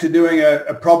back to doing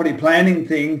a property planning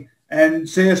thing, and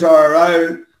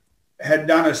CSIRO had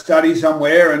done a study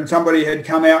somewhere and somebody had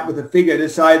come out with a figure to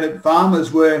say that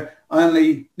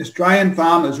Australian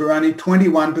farmers were only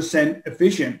 21%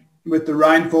 efficient with the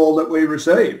rainfall that we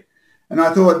received. And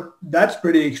I thought, that's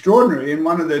pretty extraordinary in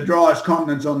one of the driest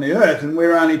continents on the earth, and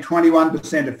we're only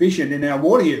 21% efficient in our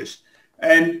water use.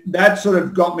 And that sort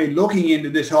of got me looking into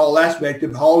this whole aspect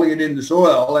of holding it in the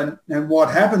soil and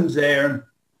what happens there.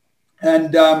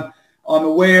 And I'm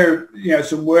aware,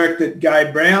 some work that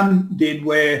Gabe Brown did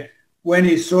where when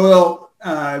his soil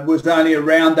was only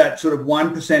around that sort of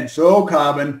 1% soil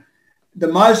carbon, the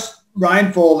most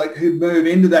rainfall that could move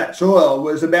into that soil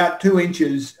was about 2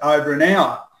 inches over an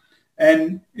hour.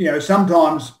 And,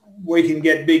 sometimes we can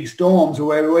get big storms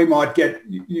where we might get,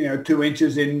 2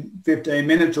 inches in 15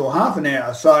 minutes or half an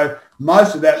hour. So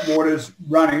most of that water's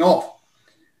running off.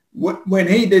 When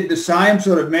he did the same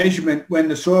sort of measurement, when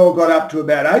the soil got up to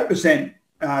about 8%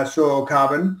 soil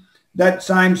carbon, that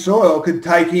same soil could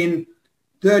take in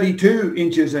 32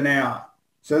 inches an hour.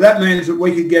 So that means that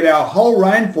we could get our whole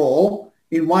rainfall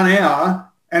in 1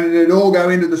 hour and it'd all go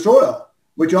into the soil,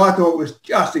 which I thought was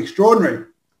just extraordinary.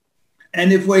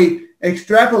 And if we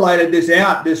extrapolated this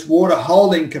out, this water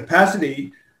holding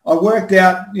capacity, I worked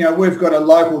out, we've got a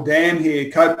local dam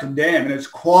here, Copeton Dam, and it's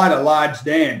quite a large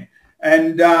dam.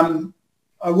 And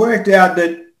I worked out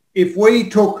that if we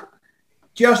took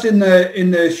just in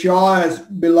the shires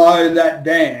below that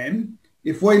dam,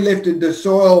 if we lifted the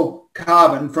soil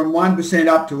carbon from 1%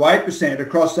 up to 8%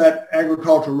 across that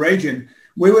agricultural region,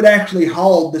 we would actually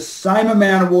hold the same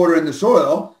amount of water in the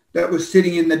soil that was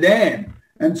sitting in the dam.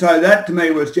 And so that to me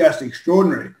was just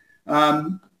extraordinary.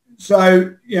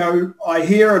 So, I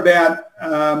hear about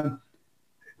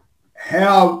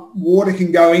how water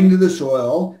can go into the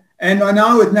soil And I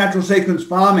know with natural sequence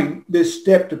farming, this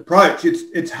stepped approach,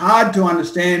 it's hard to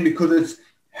understand because it's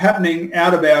happening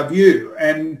out of our view.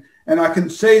 And I can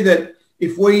see that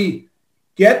if we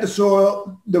get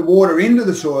the water into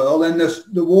the soil, then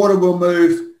the water will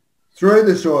move through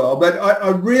the soil. But I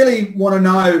really want to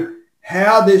know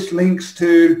how this links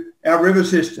to our river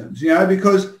systems,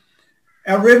 because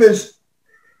our rivers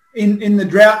in the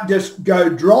drought just go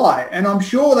dry. And I'm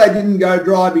sure they didn't go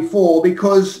dry before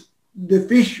because the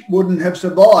fish wouldn't have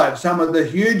survived some of the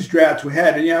huge droughts we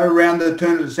had, around the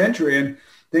turn of the century and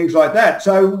things like that.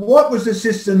 So what was the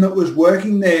system that was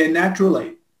working there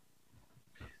naturally?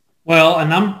 Well,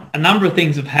 a number of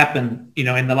things have happened,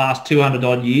 in the last 200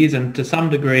 odd years, and to some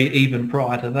degree even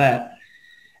prior to that.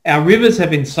 Our rivers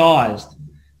have incised.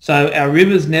 So our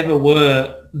rivers never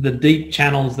were the deep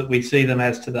channels that we see them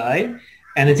as today.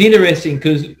 And it's interesting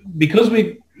because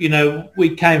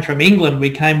we came from England,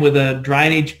 we came with a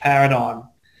drainage paradigm.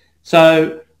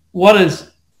 So what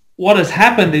has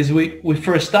happened is we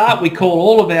for a start, we call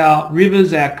all of our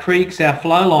rivers, our creeks, our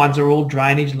flow lines are all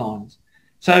drainage lines.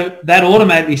 So that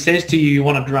automatically says to you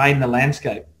want to drain the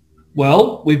landscape.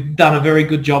 Well, we've done a very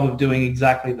good job of doing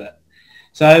exactly that.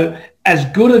 So as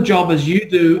good a job as you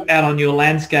do out on your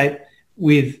landscape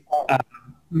with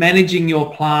managing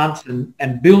your plants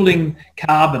and building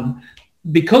carbon,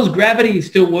 because gravity is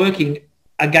still working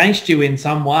against you in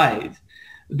some ways,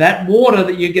 that water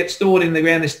that you get stored in the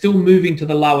ground is still moving to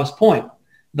the lowest point.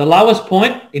 The lowest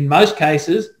point, in most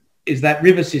cases, is that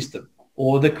river system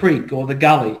or the creek or the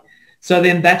gully. So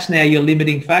then that's now your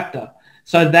limiting factor.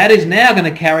 So that is now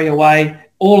going to carry away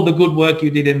all of the good work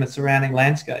you did in the surrounding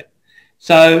landscape.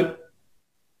 So,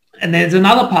 and there's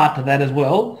another part to that as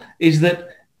well, is that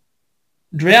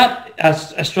drought,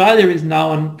 Australia is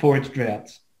known for its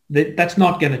droughts. That's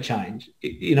not going to change.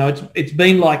 It's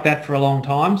been like that for a long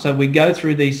time. So we go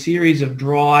through these series of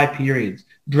dry periods.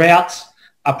 Droughts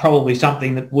are probably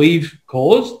something that we've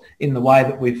caused in the way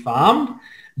that we've farmed,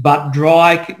 but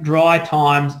dry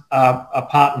times are a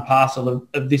part and parcel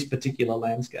of this particular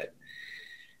landscape.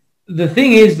 The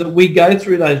thing is that we go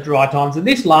through those dry times, and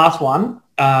this last one,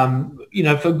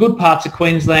 for good parts of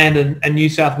Queensland and New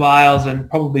South Wales and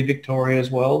probably Victoria as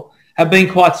well, have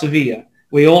been quite severe.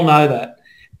 We all know that.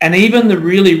 And even the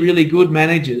really, really good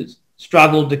managers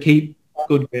struggled to keep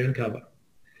good ground cover.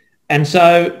 And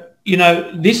so,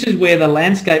 this is where the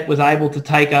landscape was able to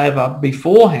take over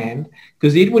beforehand,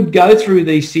 because it would go through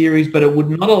these series, but it would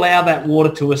not allow that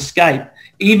water to escape.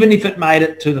 Even if it made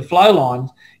it to the flow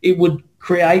lines, it would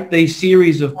create these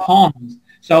series of ponds.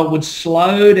 So it would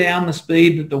slow down the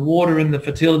speed that the water in the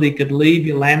fertility could leave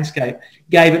your landscape,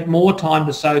 gave it more time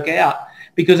to soak out.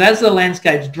 Because as the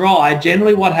landscape's dry,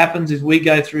 generally what happens is we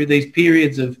go through these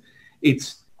periods of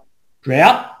it's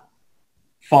drought,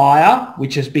 fire,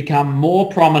 which has become more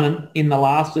prominent in the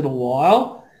last little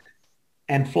while,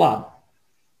 and flood.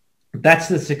 That's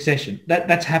the succession.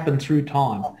 That's happened through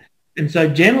time. And so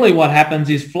generally what happens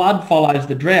is flood follows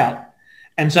the drought.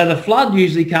 And so the flood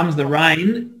usually comes the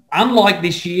rain. Unlike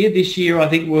this year I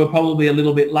think we were probably a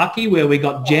little bit lucky where we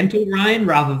got gentle rain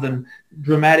rather than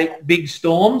dramatic big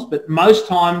storms, but most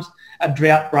times a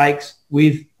drought breaks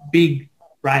with big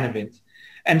rain events.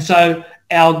 And so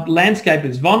our landscape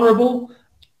is vulnerable.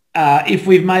 If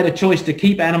we've made a choice to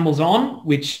keep animals on,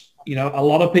 which, a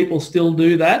lot of people still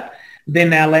do that,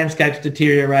 then our landscape's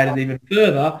deteriorated even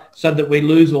further so that we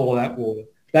lose all of that water.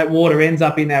 That water ends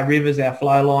up in our rivers, our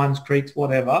flow lines, creeks,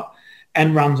 whatever,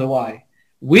 and runs away.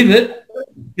 With it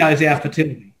goes our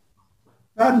fertility.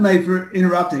 Pardon me for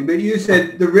interrupting, but you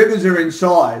said the rivers are in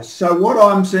size. So what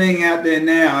I'm seeing out there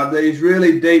now, these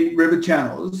really deep river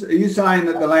channels, are you saying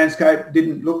that the landscape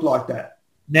didn't look like that?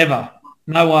 Never.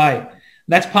 No way.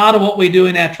 That's part of what we do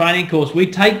in our training course. We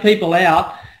take people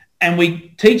out and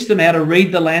we teach them how to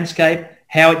read the landscape,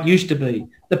 how it used to be.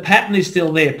 The pattern is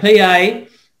still there. PA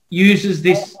uses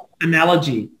this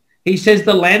analogy. He says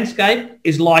the landscape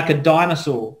is like a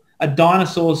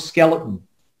dinosaur's skeleton.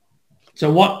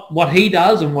 So what he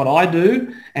does and what I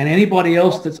do and anybody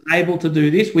else that's able to do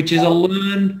this, which is a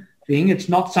learned thing, it's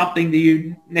not something that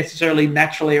you necessarily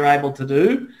naturally are able to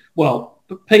do. Well,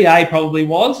 PA probably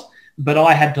was, but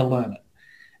I had to learn it.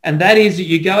 And that is that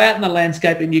you go out in the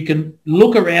landscape and you can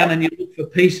look around and you look for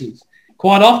pieces.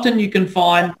 Quite often you can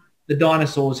find the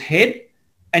dinosaur's head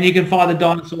and you can find the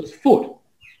dinosaur's foot,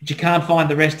 but you can't find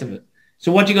the rest of it.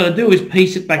 So what you got to do is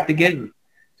piece it back together.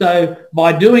 So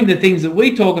by doing the things that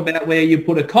we talk about where you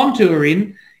put a contour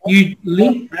in, you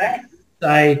link back,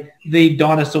 say, the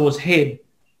dinosaur's head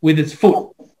with its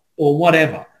foot or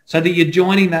whatever, so that you're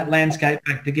joining that landscape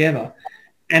back together.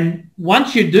 And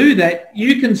once you do that,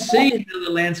 you can see how the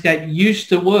landscape used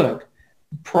to work.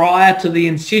 prior to the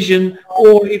incision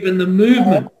or even the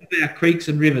movement of our creeks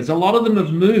and rivers. A lot of them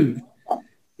have moved.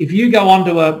 If you go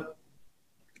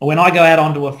when I go out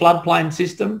onto a floodplain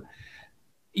system,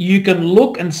 you can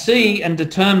look and see and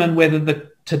determine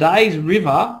whether today's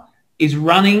river is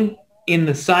running in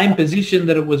the same position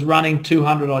that it was running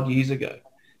 200 odd years ago.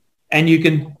 And you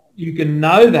can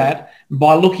know that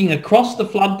by looking across the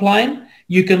floodplain.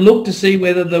 You can look to see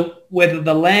whether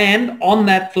the land on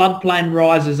that floodplain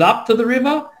rises up to the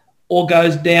river or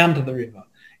goes down to the river.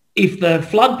 If the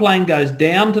floodplain goes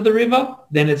down to the river,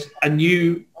 then it's a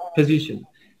new position.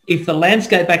 If the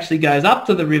landscape actually goes up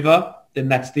to the river, then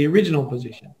that's the original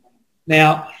position.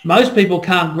 Now, most people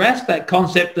can't grasp that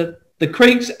concept that the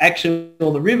creeks actually,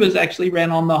 or the rivers actually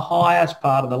ran on the highest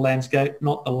part of the landscape,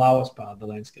 not the lowest part of the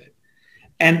landscape.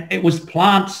 And it was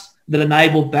plants that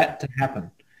enabled that to happen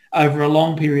over a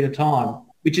long period of time,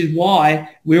 which is why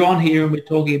we're on here and we're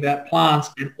talking about plants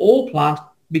and all plants,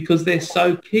 because they're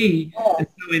so key and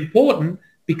so important,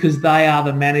 because they are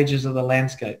the managers of the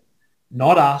landscape.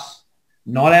 Not us,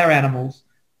 not our animals,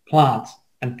 plants,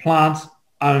 and plants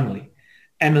only.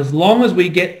 And as long as we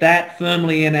get that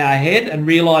firmly in our head and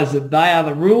realise that they are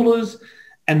the rulers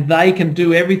and they can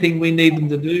do everything we need them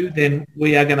to do, then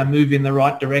we are going to move in the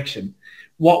right direction.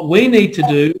 What we need to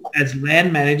do as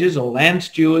land managers or land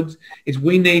stewards is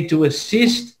we need to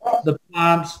assist the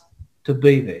plants to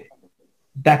be there.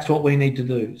 That's what we need to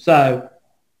do. So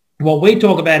what we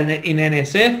talk about in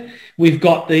NSF, we've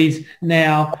got these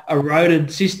now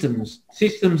eroded systems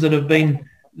that have been,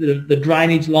 the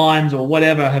drainage lines or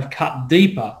whatever have cut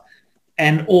deeper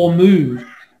and or moved.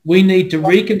 We need to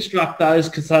reconstruct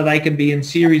those so they can be in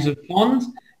series of ponds,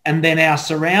 and then our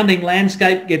surrounding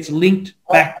landscape gets linked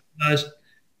back to those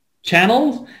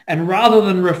channels, and rather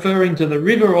than referring to the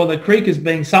river or the creek as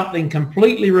being something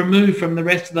completely removed from the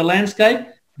rest of the landscape,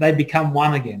 they become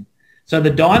one again. So the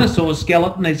dinosaur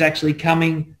skeleton is actually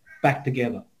coming back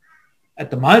together. At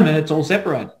the moment, it's all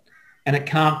separated and it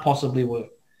can't possibly work.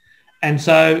 And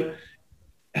so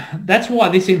that's why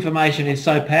this information is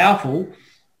so powerful.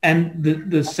 And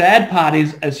the sad part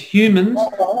is, as humans,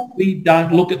 we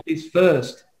don't look at this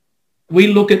first. We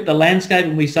look at the landscape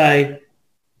and we say,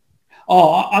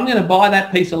 oh, I'm going to buy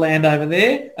that piece of land over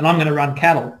there and I'm going to run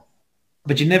cattle.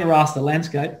 But you never ask the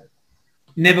landscape.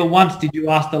 Never once did you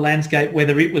ask the landscape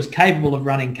whether it was capable of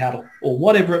running cattle or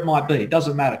whatever it might be. It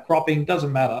doesn't matter. Cropping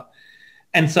doesn't matter.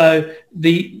 And so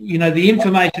the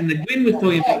information that Gwyn was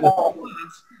talking about with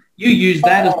plants, you use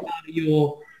that as part of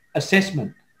your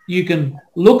assessment. You can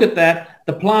look at that.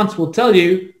 The plants will tell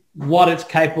you what it's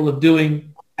capable of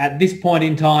doing at this point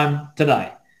in time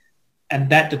today. And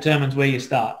that determines where you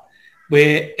start.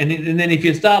 And then if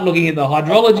you start looking at the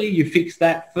hydrology, you fix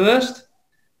that first,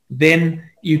 then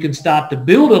you can start to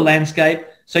build a landscape,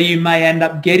 so you may end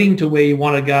up getting to where you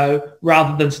want to go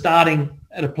rather than starting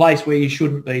at a place where you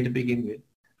shouldn't be to begin with.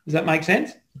 Does that make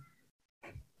sense?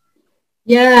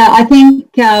 Yeah, I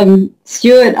think,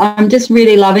 Stuart, I'm just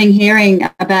really loving hearing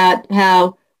about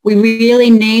how we really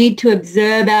need to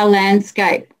observe our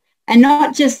landscape, and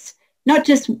not just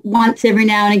once every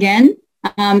now and again.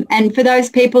 And for those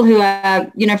people who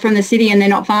are, from the city and they're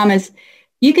not farmers,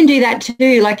 you can do that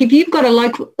too. Like if you've got a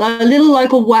little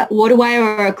local waterway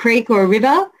or a creek or a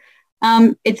river,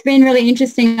 it's been really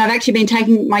interesting. I've actually been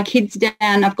taking my kids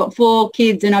down. I've got 4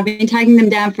 kids and I've been taking them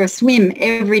down for a swim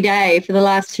every day for the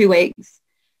last 2 weeks.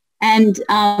 And,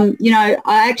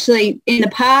 I actually, in the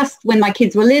past, when my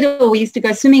kids were little, we used to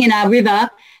go swimming in our river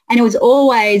and it was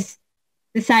always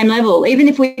the same level. Even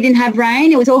if we didn't have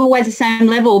rain, it was always the same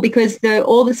level because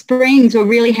all the springs were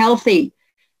really healthy.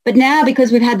 But now,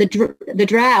 because we've had the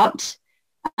drought,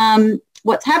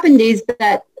 what's happened is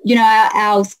that,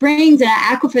 our springs and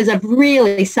our aquifers have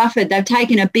really suffered. They've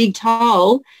taken a big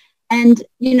toll. And,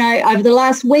 over the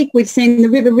last week, we've seen the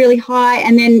river really high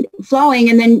and then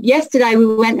flowing. And then yesterday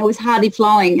we went, it was hardly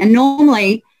flowing. And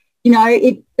normally,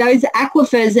 those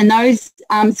aquifers and those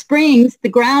springs, the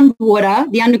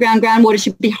groundwater, the underground groundwater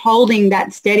should be holding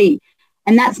that steady.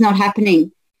 And that's not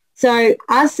happening. So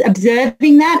us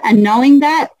observing that and knowing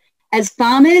that as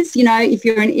farmers, if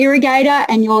you're an irrigator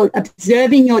and you're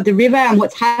observing the river and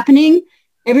what's happening,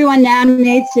 everyone now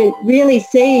needs to really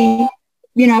see,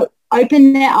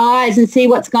 open their eyes and see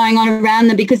what's going on around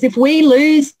them. Because if we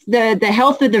lose the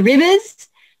health of the rivers,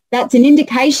 that's an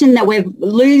indication that we've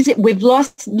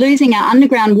losing our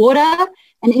underground water,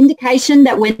 an indication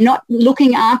that we're not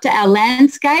looking after our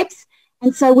landscapes.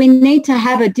 And so we need to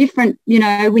have a different, we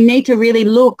need to really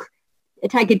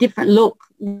take a different look,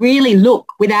 really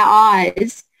look with our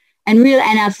eyes and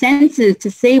our senses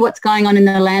to see what's going on in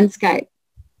the landscape.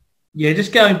 Yeah,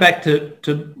 just going back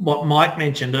to what Mike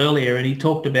mentioned earlier, and he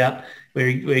talked about where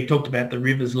he talked about the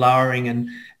rivers lowering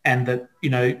and that, you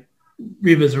know,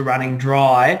 rivers are running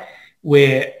dry,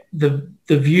 where the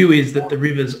view is that the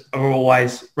rivers are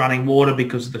always running water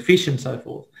because of the fish and so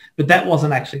forth. But that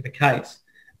wasn't actually the case.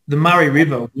 The Murray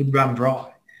River would run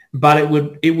dry, but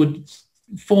it would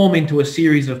form into a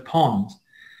series of ponds.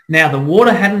 Now, the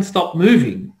water hadn't stopped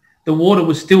moving. The water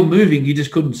was still moving. You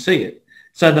just couldn't see it.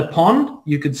 So the pond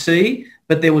you could see,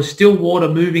 but there was still water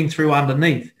moving through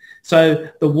underneath. So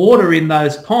the water in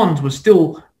those ponds was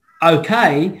still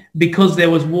okay because there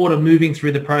was water moving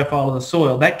through the profile of the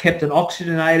soil. That kept it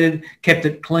oxygenated, kept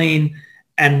it clean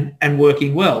and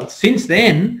working well. Since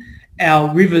then,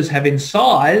 our rivers have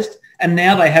incised and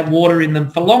now they have water in them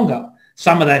for longer.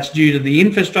 Some of that's due to the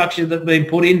infrastructure that's been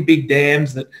put in, big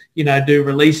dams that, you know, do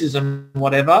releases and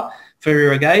whatever for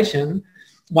irrigation.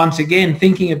 Once again,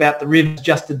 thinking about the river as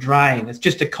just a drain. It's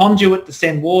just a conduit to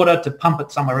send water to pump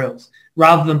it somewhere else,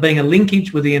 rather than being a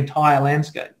linkage with the entire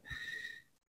landscape.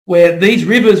 Where these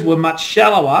rivers were much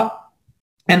shallower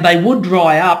and they would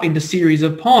dry up into series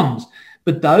of ponds,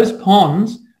 but those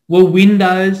ponds were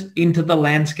windows into the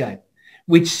landscape,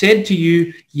 which said to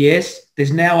you, yes,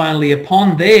 there's now only a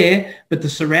pond there, but the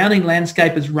surrounding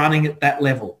landscape is running at that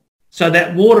level. So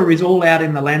that water is all out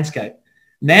in the landscape.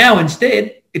 Now,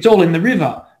 instead, it's all in the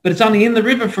river, but it's only in the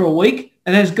river for a week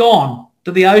and then it's gone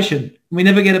to the ocean. We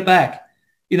never get it back.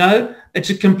 You know, it's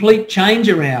a complete change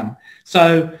around.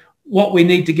 So what we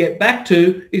need to get back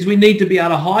to is we need to be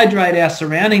able to hydrate our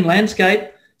surrounding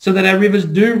landscape so that our rivers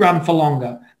do run for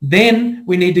longer. Then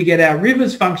we need to get our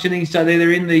rivers functioning so that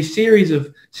they're in these series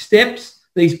of steps,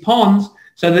 these ponds,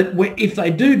 so that if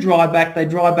they do dry back, they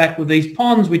dry back with these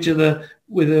ponds, which are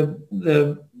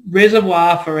the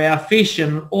reservoir for our fish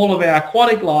and all of our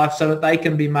aquatic life, so that they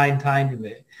can be maintained in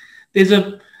there.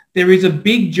 There is a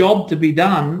big job to be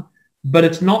done, but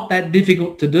it's not that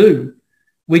difficult to do.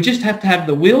 We just have to have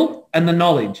the will and the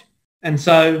knowledge. And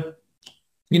so,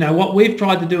 you know, what we've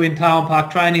tried to do in Tail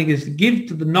Park Training is to give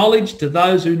to the knowledge to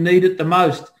those who need it the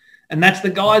most. And that's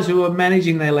the guys who are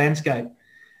managing their landscape.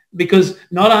 Because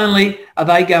not only are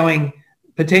they going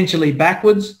potentially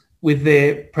backwards with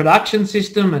their production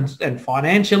system and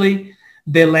financially,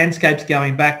 their landscape's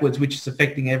going backwards, which is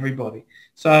affecting everybody.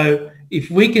 So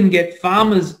if we can get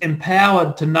farmers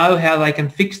empowered to know how they can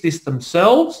fix this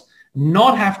themselves,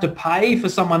 not have to pay for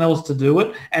someone else to do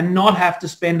it, and not have to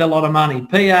spend a lot of money.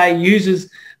 PA uses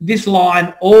this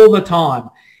line all the time.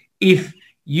 If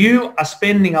you are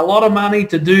spending a lot of money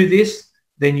to do this,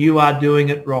 then you are doing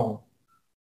it wrong.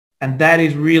 And that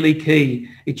is really key.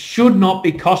 It should not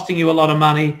be costing you a lot of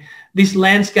money. This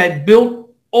landscape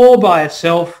built all by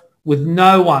itself with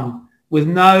no one, with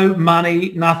no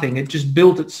money, nothing. It just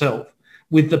built itself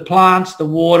with the plants, the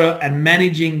water, and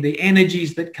managing the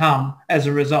energies that come as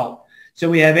a result. So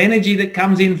we have energy that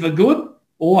comes in for good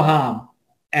or harm.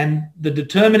 And the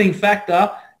determining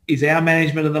factor is our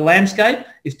management of the landscape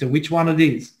as to which one it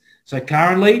is. So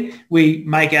currently we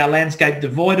make our landscape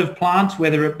devoid of plants,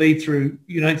 whether it be through,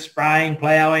 you know, spraying,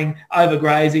 ploughing,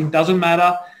 overgrazing, doesn't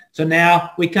matter. So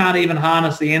now we can't even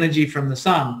harness the energy from the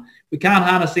sun. We can't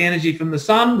harness the energy from the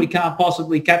sun. We can't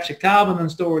possibly capture carbon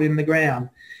and store it in the ground.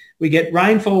 We get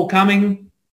rainfall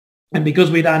coming, and because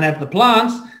we don't have the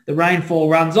plants, the rainfall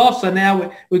runs off. So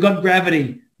now we've got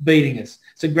gravity beating us.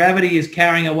 So gravity is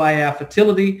carrying away our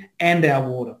fertility and our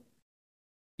water.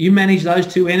 You manage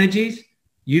those two energies,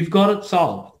 you've got it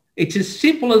solved. It's as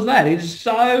simple as that. It is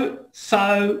so,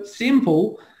 so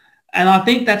simple. And I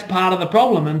think that's part of the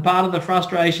problem and part of the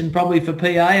frustration probably for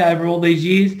PA over all these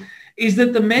years is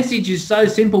that the message is so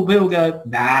simple. People go,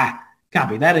 nah, can't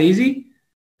be that easy.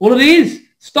 Well, it is.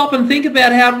 Stop and think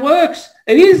about how it works.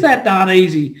 It is that darn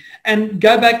easy. And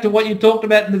go back to what you talked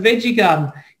about in the veggie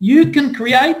garden. You can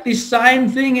create this same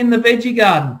thing in the veggie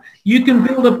garden. You can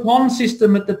build a pond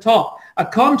system at the top, a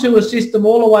contour system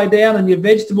all the way down, and your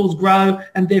vegetables grow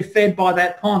and they're fed by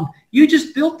that pond. You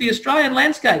just built the Australian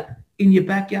landscape in your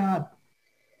backyard.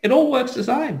 It all works the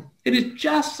same. It is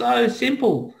just so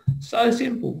simple, so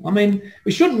simple. I mean,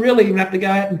 we shouldn't really even have to go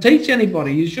out and teach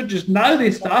anybody. You should just know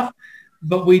this stuff,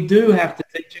 but we do have to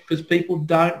teach it because people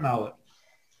don't know it.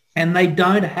 And they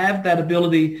don't have that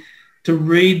ability to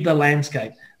read the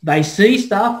landscape. They see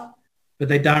stuff, but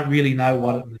they don't really know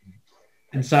what it means.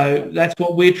 And so that's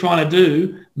what we're trying to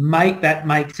do, make that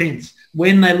make sense.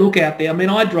 When they look out there, I mean,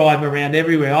 I drive around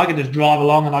everywhere. I can just drive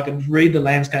along and I can read the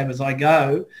landscape as I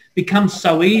go. It becomes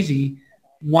so easy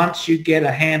once you get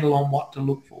a handle on what to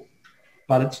look for.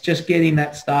 But it's just getting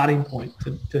that starting point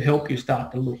to help you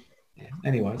start to look. Yeah.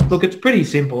 Anyway, look, it's pretty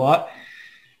simple.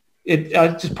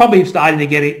 it's probably starting to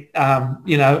get it,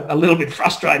 a little bit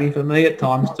frustrating for me at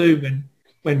times too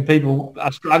when people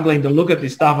are struggling to look at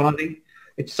this stuff. And I think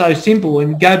it's so simple.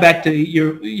 And go back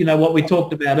to what we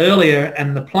talked about earlier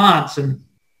and the plants and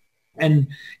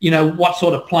what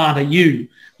sort of plant are you?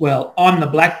 Well, I'm the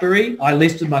blackberry. I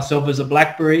listed myself as a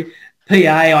blackberry. PA,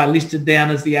 I listed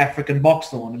down as the African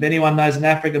boxthorn. If anyone knows an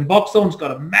African boxthorn, it's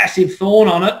got a massive thorn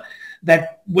on it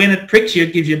that when it pricks you,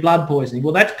 it gives you blood poisoning.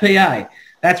 Well, that's PA.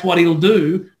 That's what he'll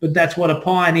do, but that's what a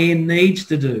pioneer needs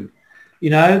to do.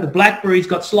 The blackberry's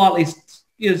got slightly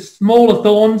smaller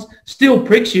thorns, still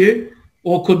pricks you,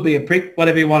 or could be a prick,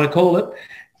 whatever you want to call it.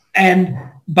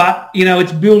 But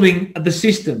it's building the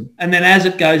system. And then as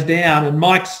it goes down, and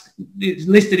Mike's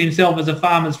listed himself as a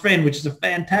farmer's friend, which is a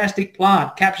fantastic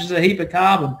plant, captures a heap of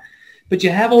carbon. But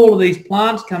you have all of these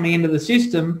plants coming into the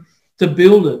system to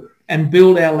build it and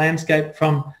build our landscape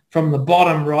from the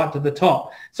bottom right to the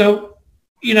top. So,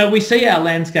 we see our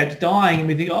landscapes dying and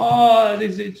we think,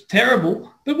 it's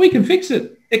terrible, but we can fix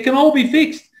it. It can all be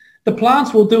fixed. The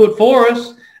plants will do it for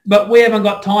us, but we haven't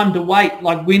got time to wait,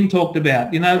 like Gwyn talked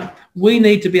about. We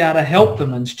need to be able to help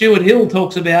them. And Stuart Hill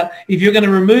talks about if you're going to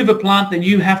remove a plant, then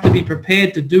you have to be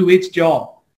prepared to do its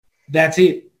job. That's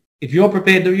it. If you're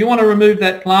prepared you want to remove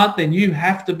that plant, then you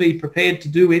have to be prepared to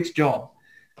do its job.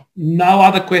 No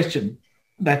other question.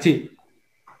 That's it.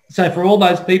 So for all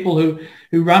those people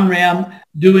who run around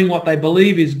doing what they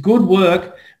believe is good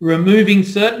work, removing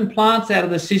certain plants out of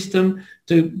the system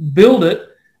to build it,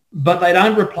 but they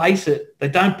don't replace it. They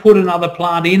don't put another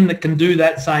plant in that can do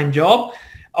that same job.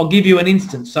 I'll give you an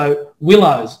instance. So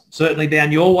willows, certainly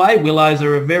down your way. Willows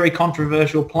are a very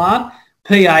controversial plant.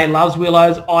 PA loves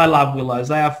willows. I love willows.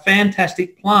 They are a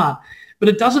fantastic plant. But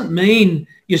it doesn't mean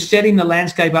you're setting the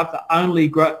landscape up to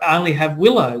only have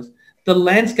willows. The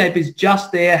landscape is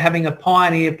just there having a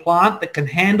pioneer plant that can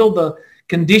handle the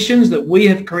conditions that we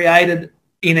have created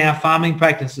in our farming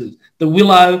practices. The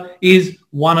willow is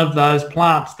one of those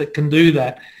plants that can do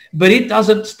that. But it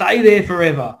doesn't stay there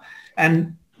forever.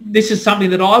 And this is something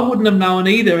that I wouldn't have known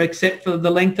either, except for the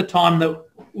length of time that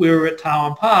we were at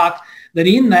Tarwin Park, that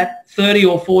in that 30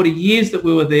 or 40 years that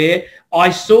we were there, I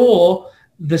saw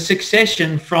the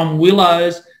succession from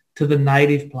willows to the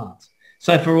native plants.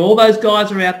 So for all those guys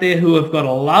who are out there who have got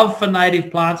a love for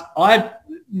native plants, I have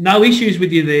no issues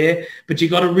with you there, but you've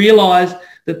got to realise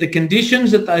that the conditions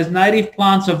that those native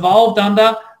plants evolved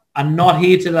under are not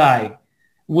here today.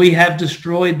 We have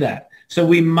destroyed that. So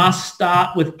we must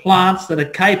start with plants that are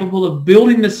capable of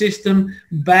building the system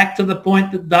back to the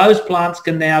point that those plants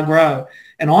can now grow.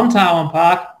 And on Tarwin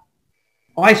Park,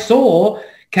 I saw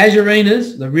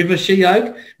casuarinas, the river she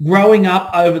oak, growing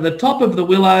up over the top of the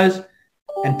willows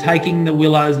and taking the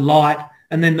willow's light,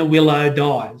 and then the willow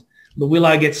dies. The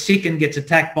willow gets sick and gets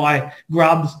attacked by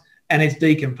grubs and it's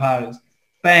decomposed.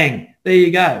 Bang, there you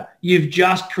go. You've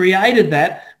just created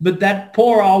that, but that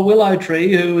poor old willow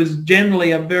tree, who is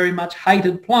generally a very much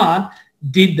hated plant,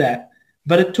 did that.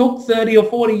 But it took 30 or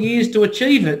 40 years to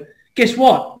achieve it. Guess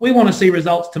what? We want to see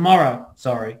results tomorrow.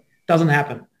 Sorry, doesn't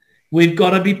happen. We've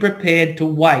got to be prepared to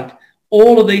wait.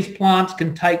 All of these plants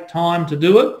can take time to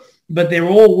do it, but they're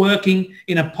all working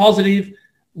in a positive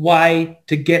way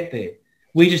to get there.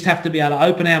 We just have to be able to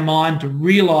open our mind to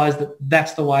realise that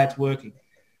that's the way it's working,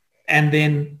 and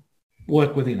then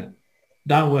work within it.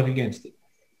 Don't work against it.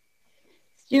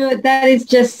 Stuart, that is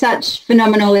just such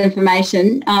phenomenal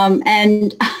information.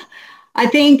 And I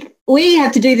think we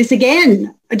have to do this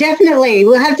again. Definitely.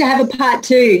 We'll have to have a part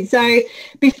 2. So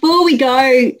before we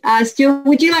go, Stuart,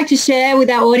 would you like to share with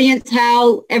our audience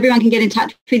how everyone can get in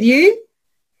touch with you?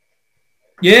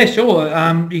 Yeah, sure.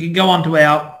 You can go onto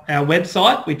our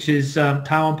website, which is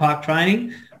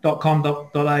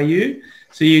tarwinparktraining.com.au.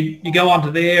 So you go onto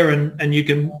there and you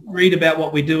can read about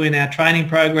what we do in our training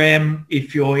program.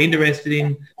 If you're interested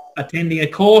in attending a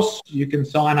course, you can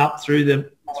sign up through there.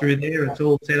 It's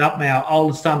all set up. Our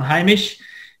oldest son, Hamish,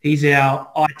 he's our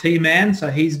IT man, so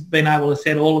he's been able to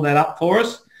set all of that up for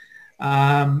us.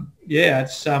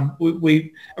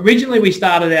 We originally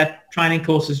started our training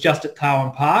courses just at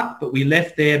Tarwin Park, but we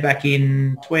left there back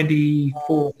in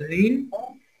 2014,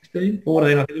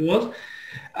 14 I think it was.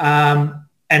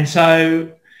 And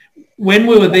so when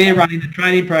we were there running the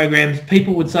training programs,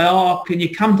 people would say, "Oh, can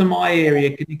you come to my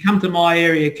area? Can you come to my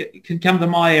area? Can you come to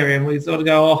my area?" And we sort of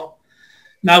go, "Oh,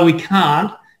 no, we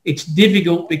can't." It's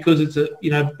difficult because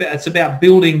it's about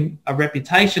building a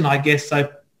reputation, I guess.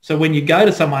 So when you go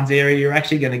to someone's area, you're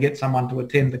actually going to get someone to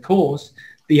attend the course.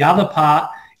 The other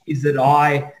part is that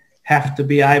I have to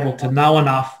be able to know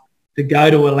enough to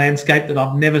go to a landscape that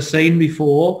I've never seen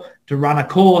before, to run a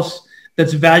course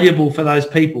that's valuable for those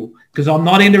people, because I'm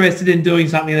not interested in doing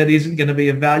something that isn't going to be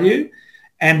of value.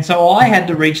 And so I had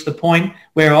to reach the point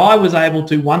where I was able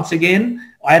to, once again,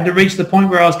 I had to reach the point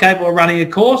where I was capable of running a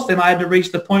course. Then I had to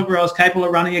reach the point where I was capable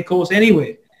of running a course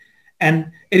anywhere.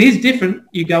 And it is different.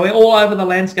 You go all over the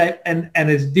landscape, and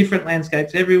there's different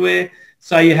landscapes everywhere.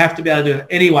 So you have to be able to do it.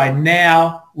 Anyway,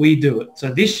 now we do it.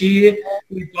 So this year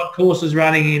we've got courses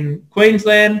running in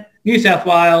Queensland, New South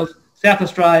Wales, South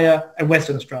Australia and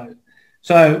Western Australia.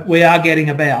 So we are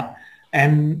getting about.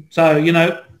 And so, you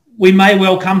know, we may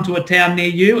well come to a town near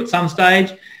you at some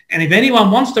stage. And if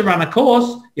anyone wants to run a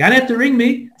course, you don't have to ring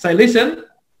me. Say, listen,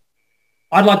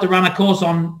 I'd like to run a course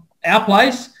on our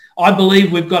place. I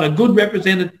believe we've got a good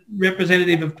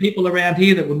representative of people around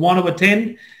here that would want to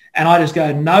attend. And I just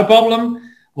go, no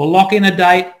problem. We'll lock in a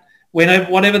date.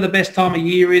 Whatever the best time of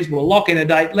year is, we'll lock in a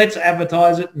date. Let's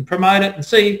advertise it and promote it and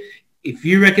see. If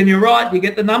you reckon you're right, you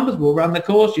get the numbers, we'll run the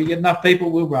course. You get enough people,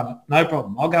 we'll run it. No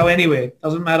problem. I'll go anywhere.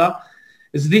 Doesn't matter.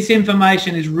 Because this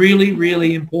information is really,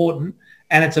 really important.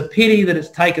 And it's a pity that it's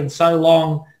taken so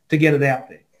long to get it out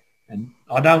there. And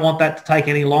I don't want that to take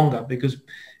any longer, because,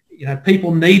 you know,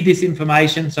 people need this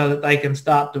information so that they can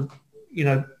start to, you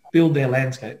know, build their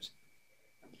landscapes.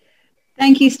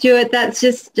 Thank you, Stuart. That's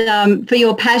just for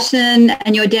your passion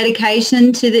and your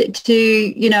dedication to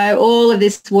you know, all of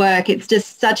this work. It's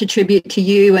just such a tribute to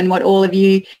you and what all of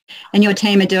you and your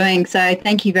team are doing. So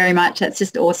thank you very much. That's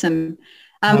just awesome.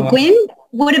 Gwyn,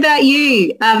 what about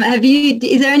you?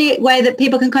 Is there any way that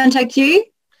people can contact you?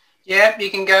 Yeah,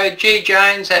 you can go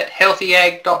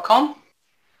gjones@healthyag.com.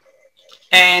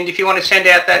 And if you want to send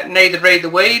out that need to read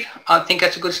the weed, I think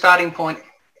that's a good starting point.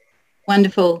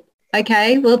 Wonderful.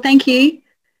 Okay, well, thank you.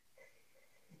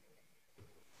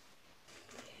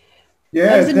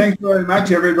 Yeah, thanks very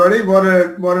much, everybody. What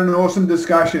an awesome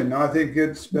discussion. I think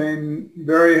it's been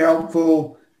very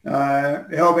helpful,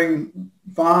 helping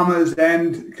farmers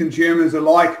and consumers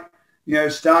alike, you know,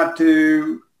 start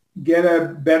to get a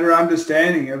better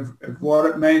understanding of what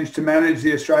it means to manage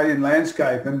the Australian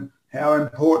landscape and how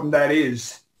important that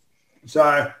is.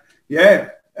 So, yeah,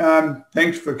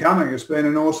 thanks for coming. It's been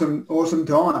an awesome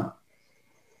time.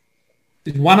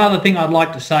 There's one other thing I'd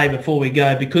like to say before we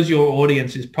go, because your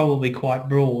audience is probably quite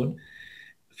broad.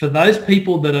 For those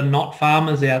people that are not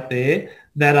farmers out there,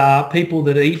 that are people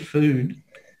that eat food,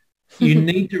 you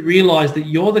need to realise that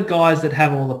you're the guys that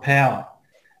have all the power.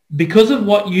 Because of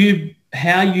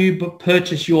how you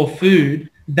purchase your food,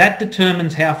 that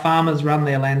determines how farmers run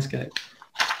their landscape.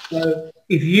 So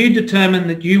if you determine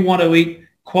that you want to eat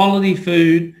quality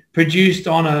food produced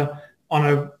on a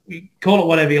call it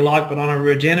whatever you like, but on a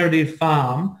regenerative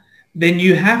farm, then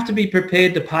you have to be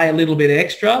prepared to pay a little bit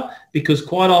extra, because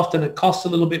quite often it costs a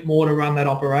little bit more to run that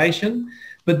operation.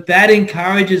 But that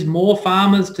encourages more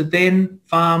farmers to then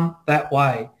farm that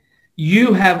way.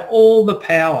 You have all the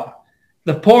power.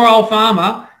 The poor old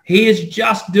farmer, he is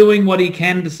just doing what he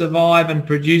can to survive and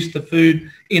produce the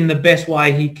food in the best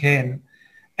way he can.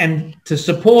 And to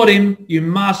support him, you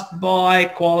must buy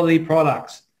quality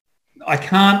products. I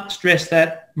can't stress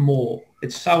that more.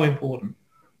 It's so important.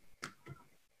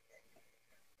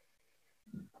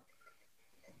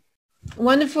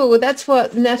 Wonderful. Well, that's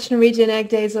what National Regen Ag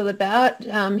Day is all about,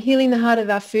 healing the heart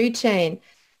of our food chain.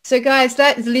 So guys,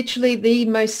 that is literally the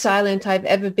most silent I've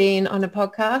ever been on a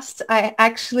podcast. I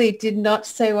actually did not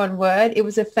say one word. It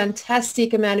was a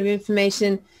fantastic amount of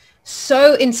information,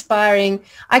 so inspiring.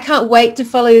 I can't wait to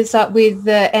follow this up with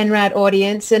the NRAD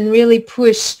audience and really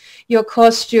push your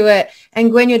course, Stuart.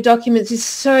 And Gwyn, your documents, there's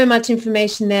so much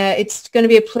information there. It's going to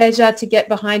be a pleasure to get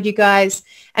behind you guys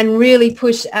and really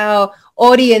push our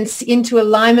audience into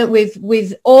alignment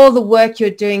with all the work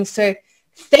you're doing. So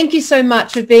thank you so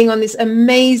much for being on this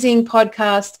amazing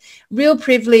podcast. Real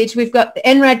privilege. We've got the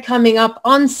NRAD coming up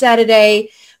on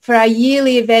Saturday for our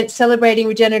yearly event celebrating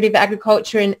regenerative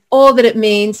agriculture and all that it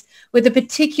means, with a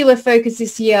particular focus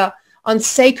this year on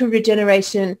sacred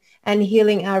regeneration and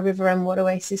healing our river and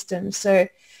waterway systems. So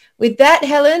with that,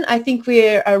 Helen, I think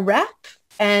we're a wrap,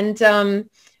 and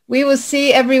we will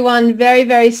see everyone very,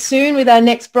 very soon with our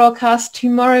next broadcast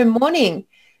tomorrow morning.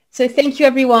 So thank you,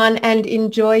 everyone, and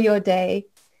enjoy your day.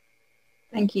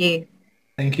 Thank you.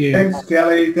 Thank you. Thanks,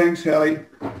 Kelly. Thanks, Kelly.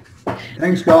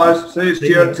 Thanks, guys. See you,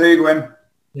 Stuart. See you, Gwyn.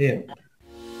 Yeah.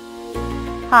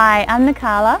 Hi, I'm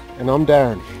Nicola. And I'm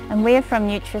Darren. And we're from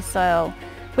Nutrisoil.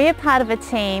 We are part of a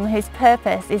team whose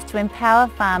purpose is to empower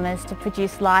farmers to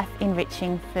produce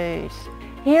life-enriching food.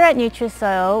 Here at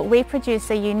Nutrisoil, we produce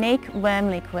a unique worm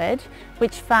liquid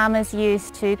which farmers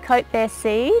use to coat their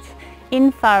seed,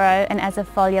 in furrow and as a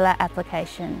foliar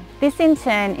application. This in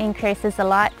turn increases the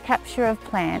light capture of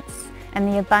plants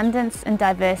and the abundance and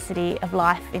diversity of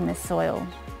life in the soil.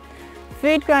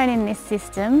 Food grown in this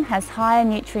system has higher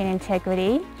nutrient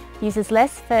integrity, uses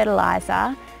less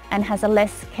fertiliser and has a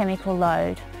less chemical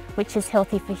load, which is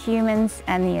healthy for humans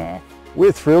and the earth.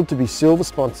 We're thrilled to be silver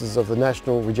sponsors of the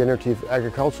National Regenerative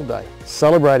Agricultural Day,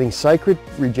 celebrating sacred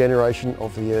regeneration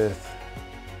of the earth.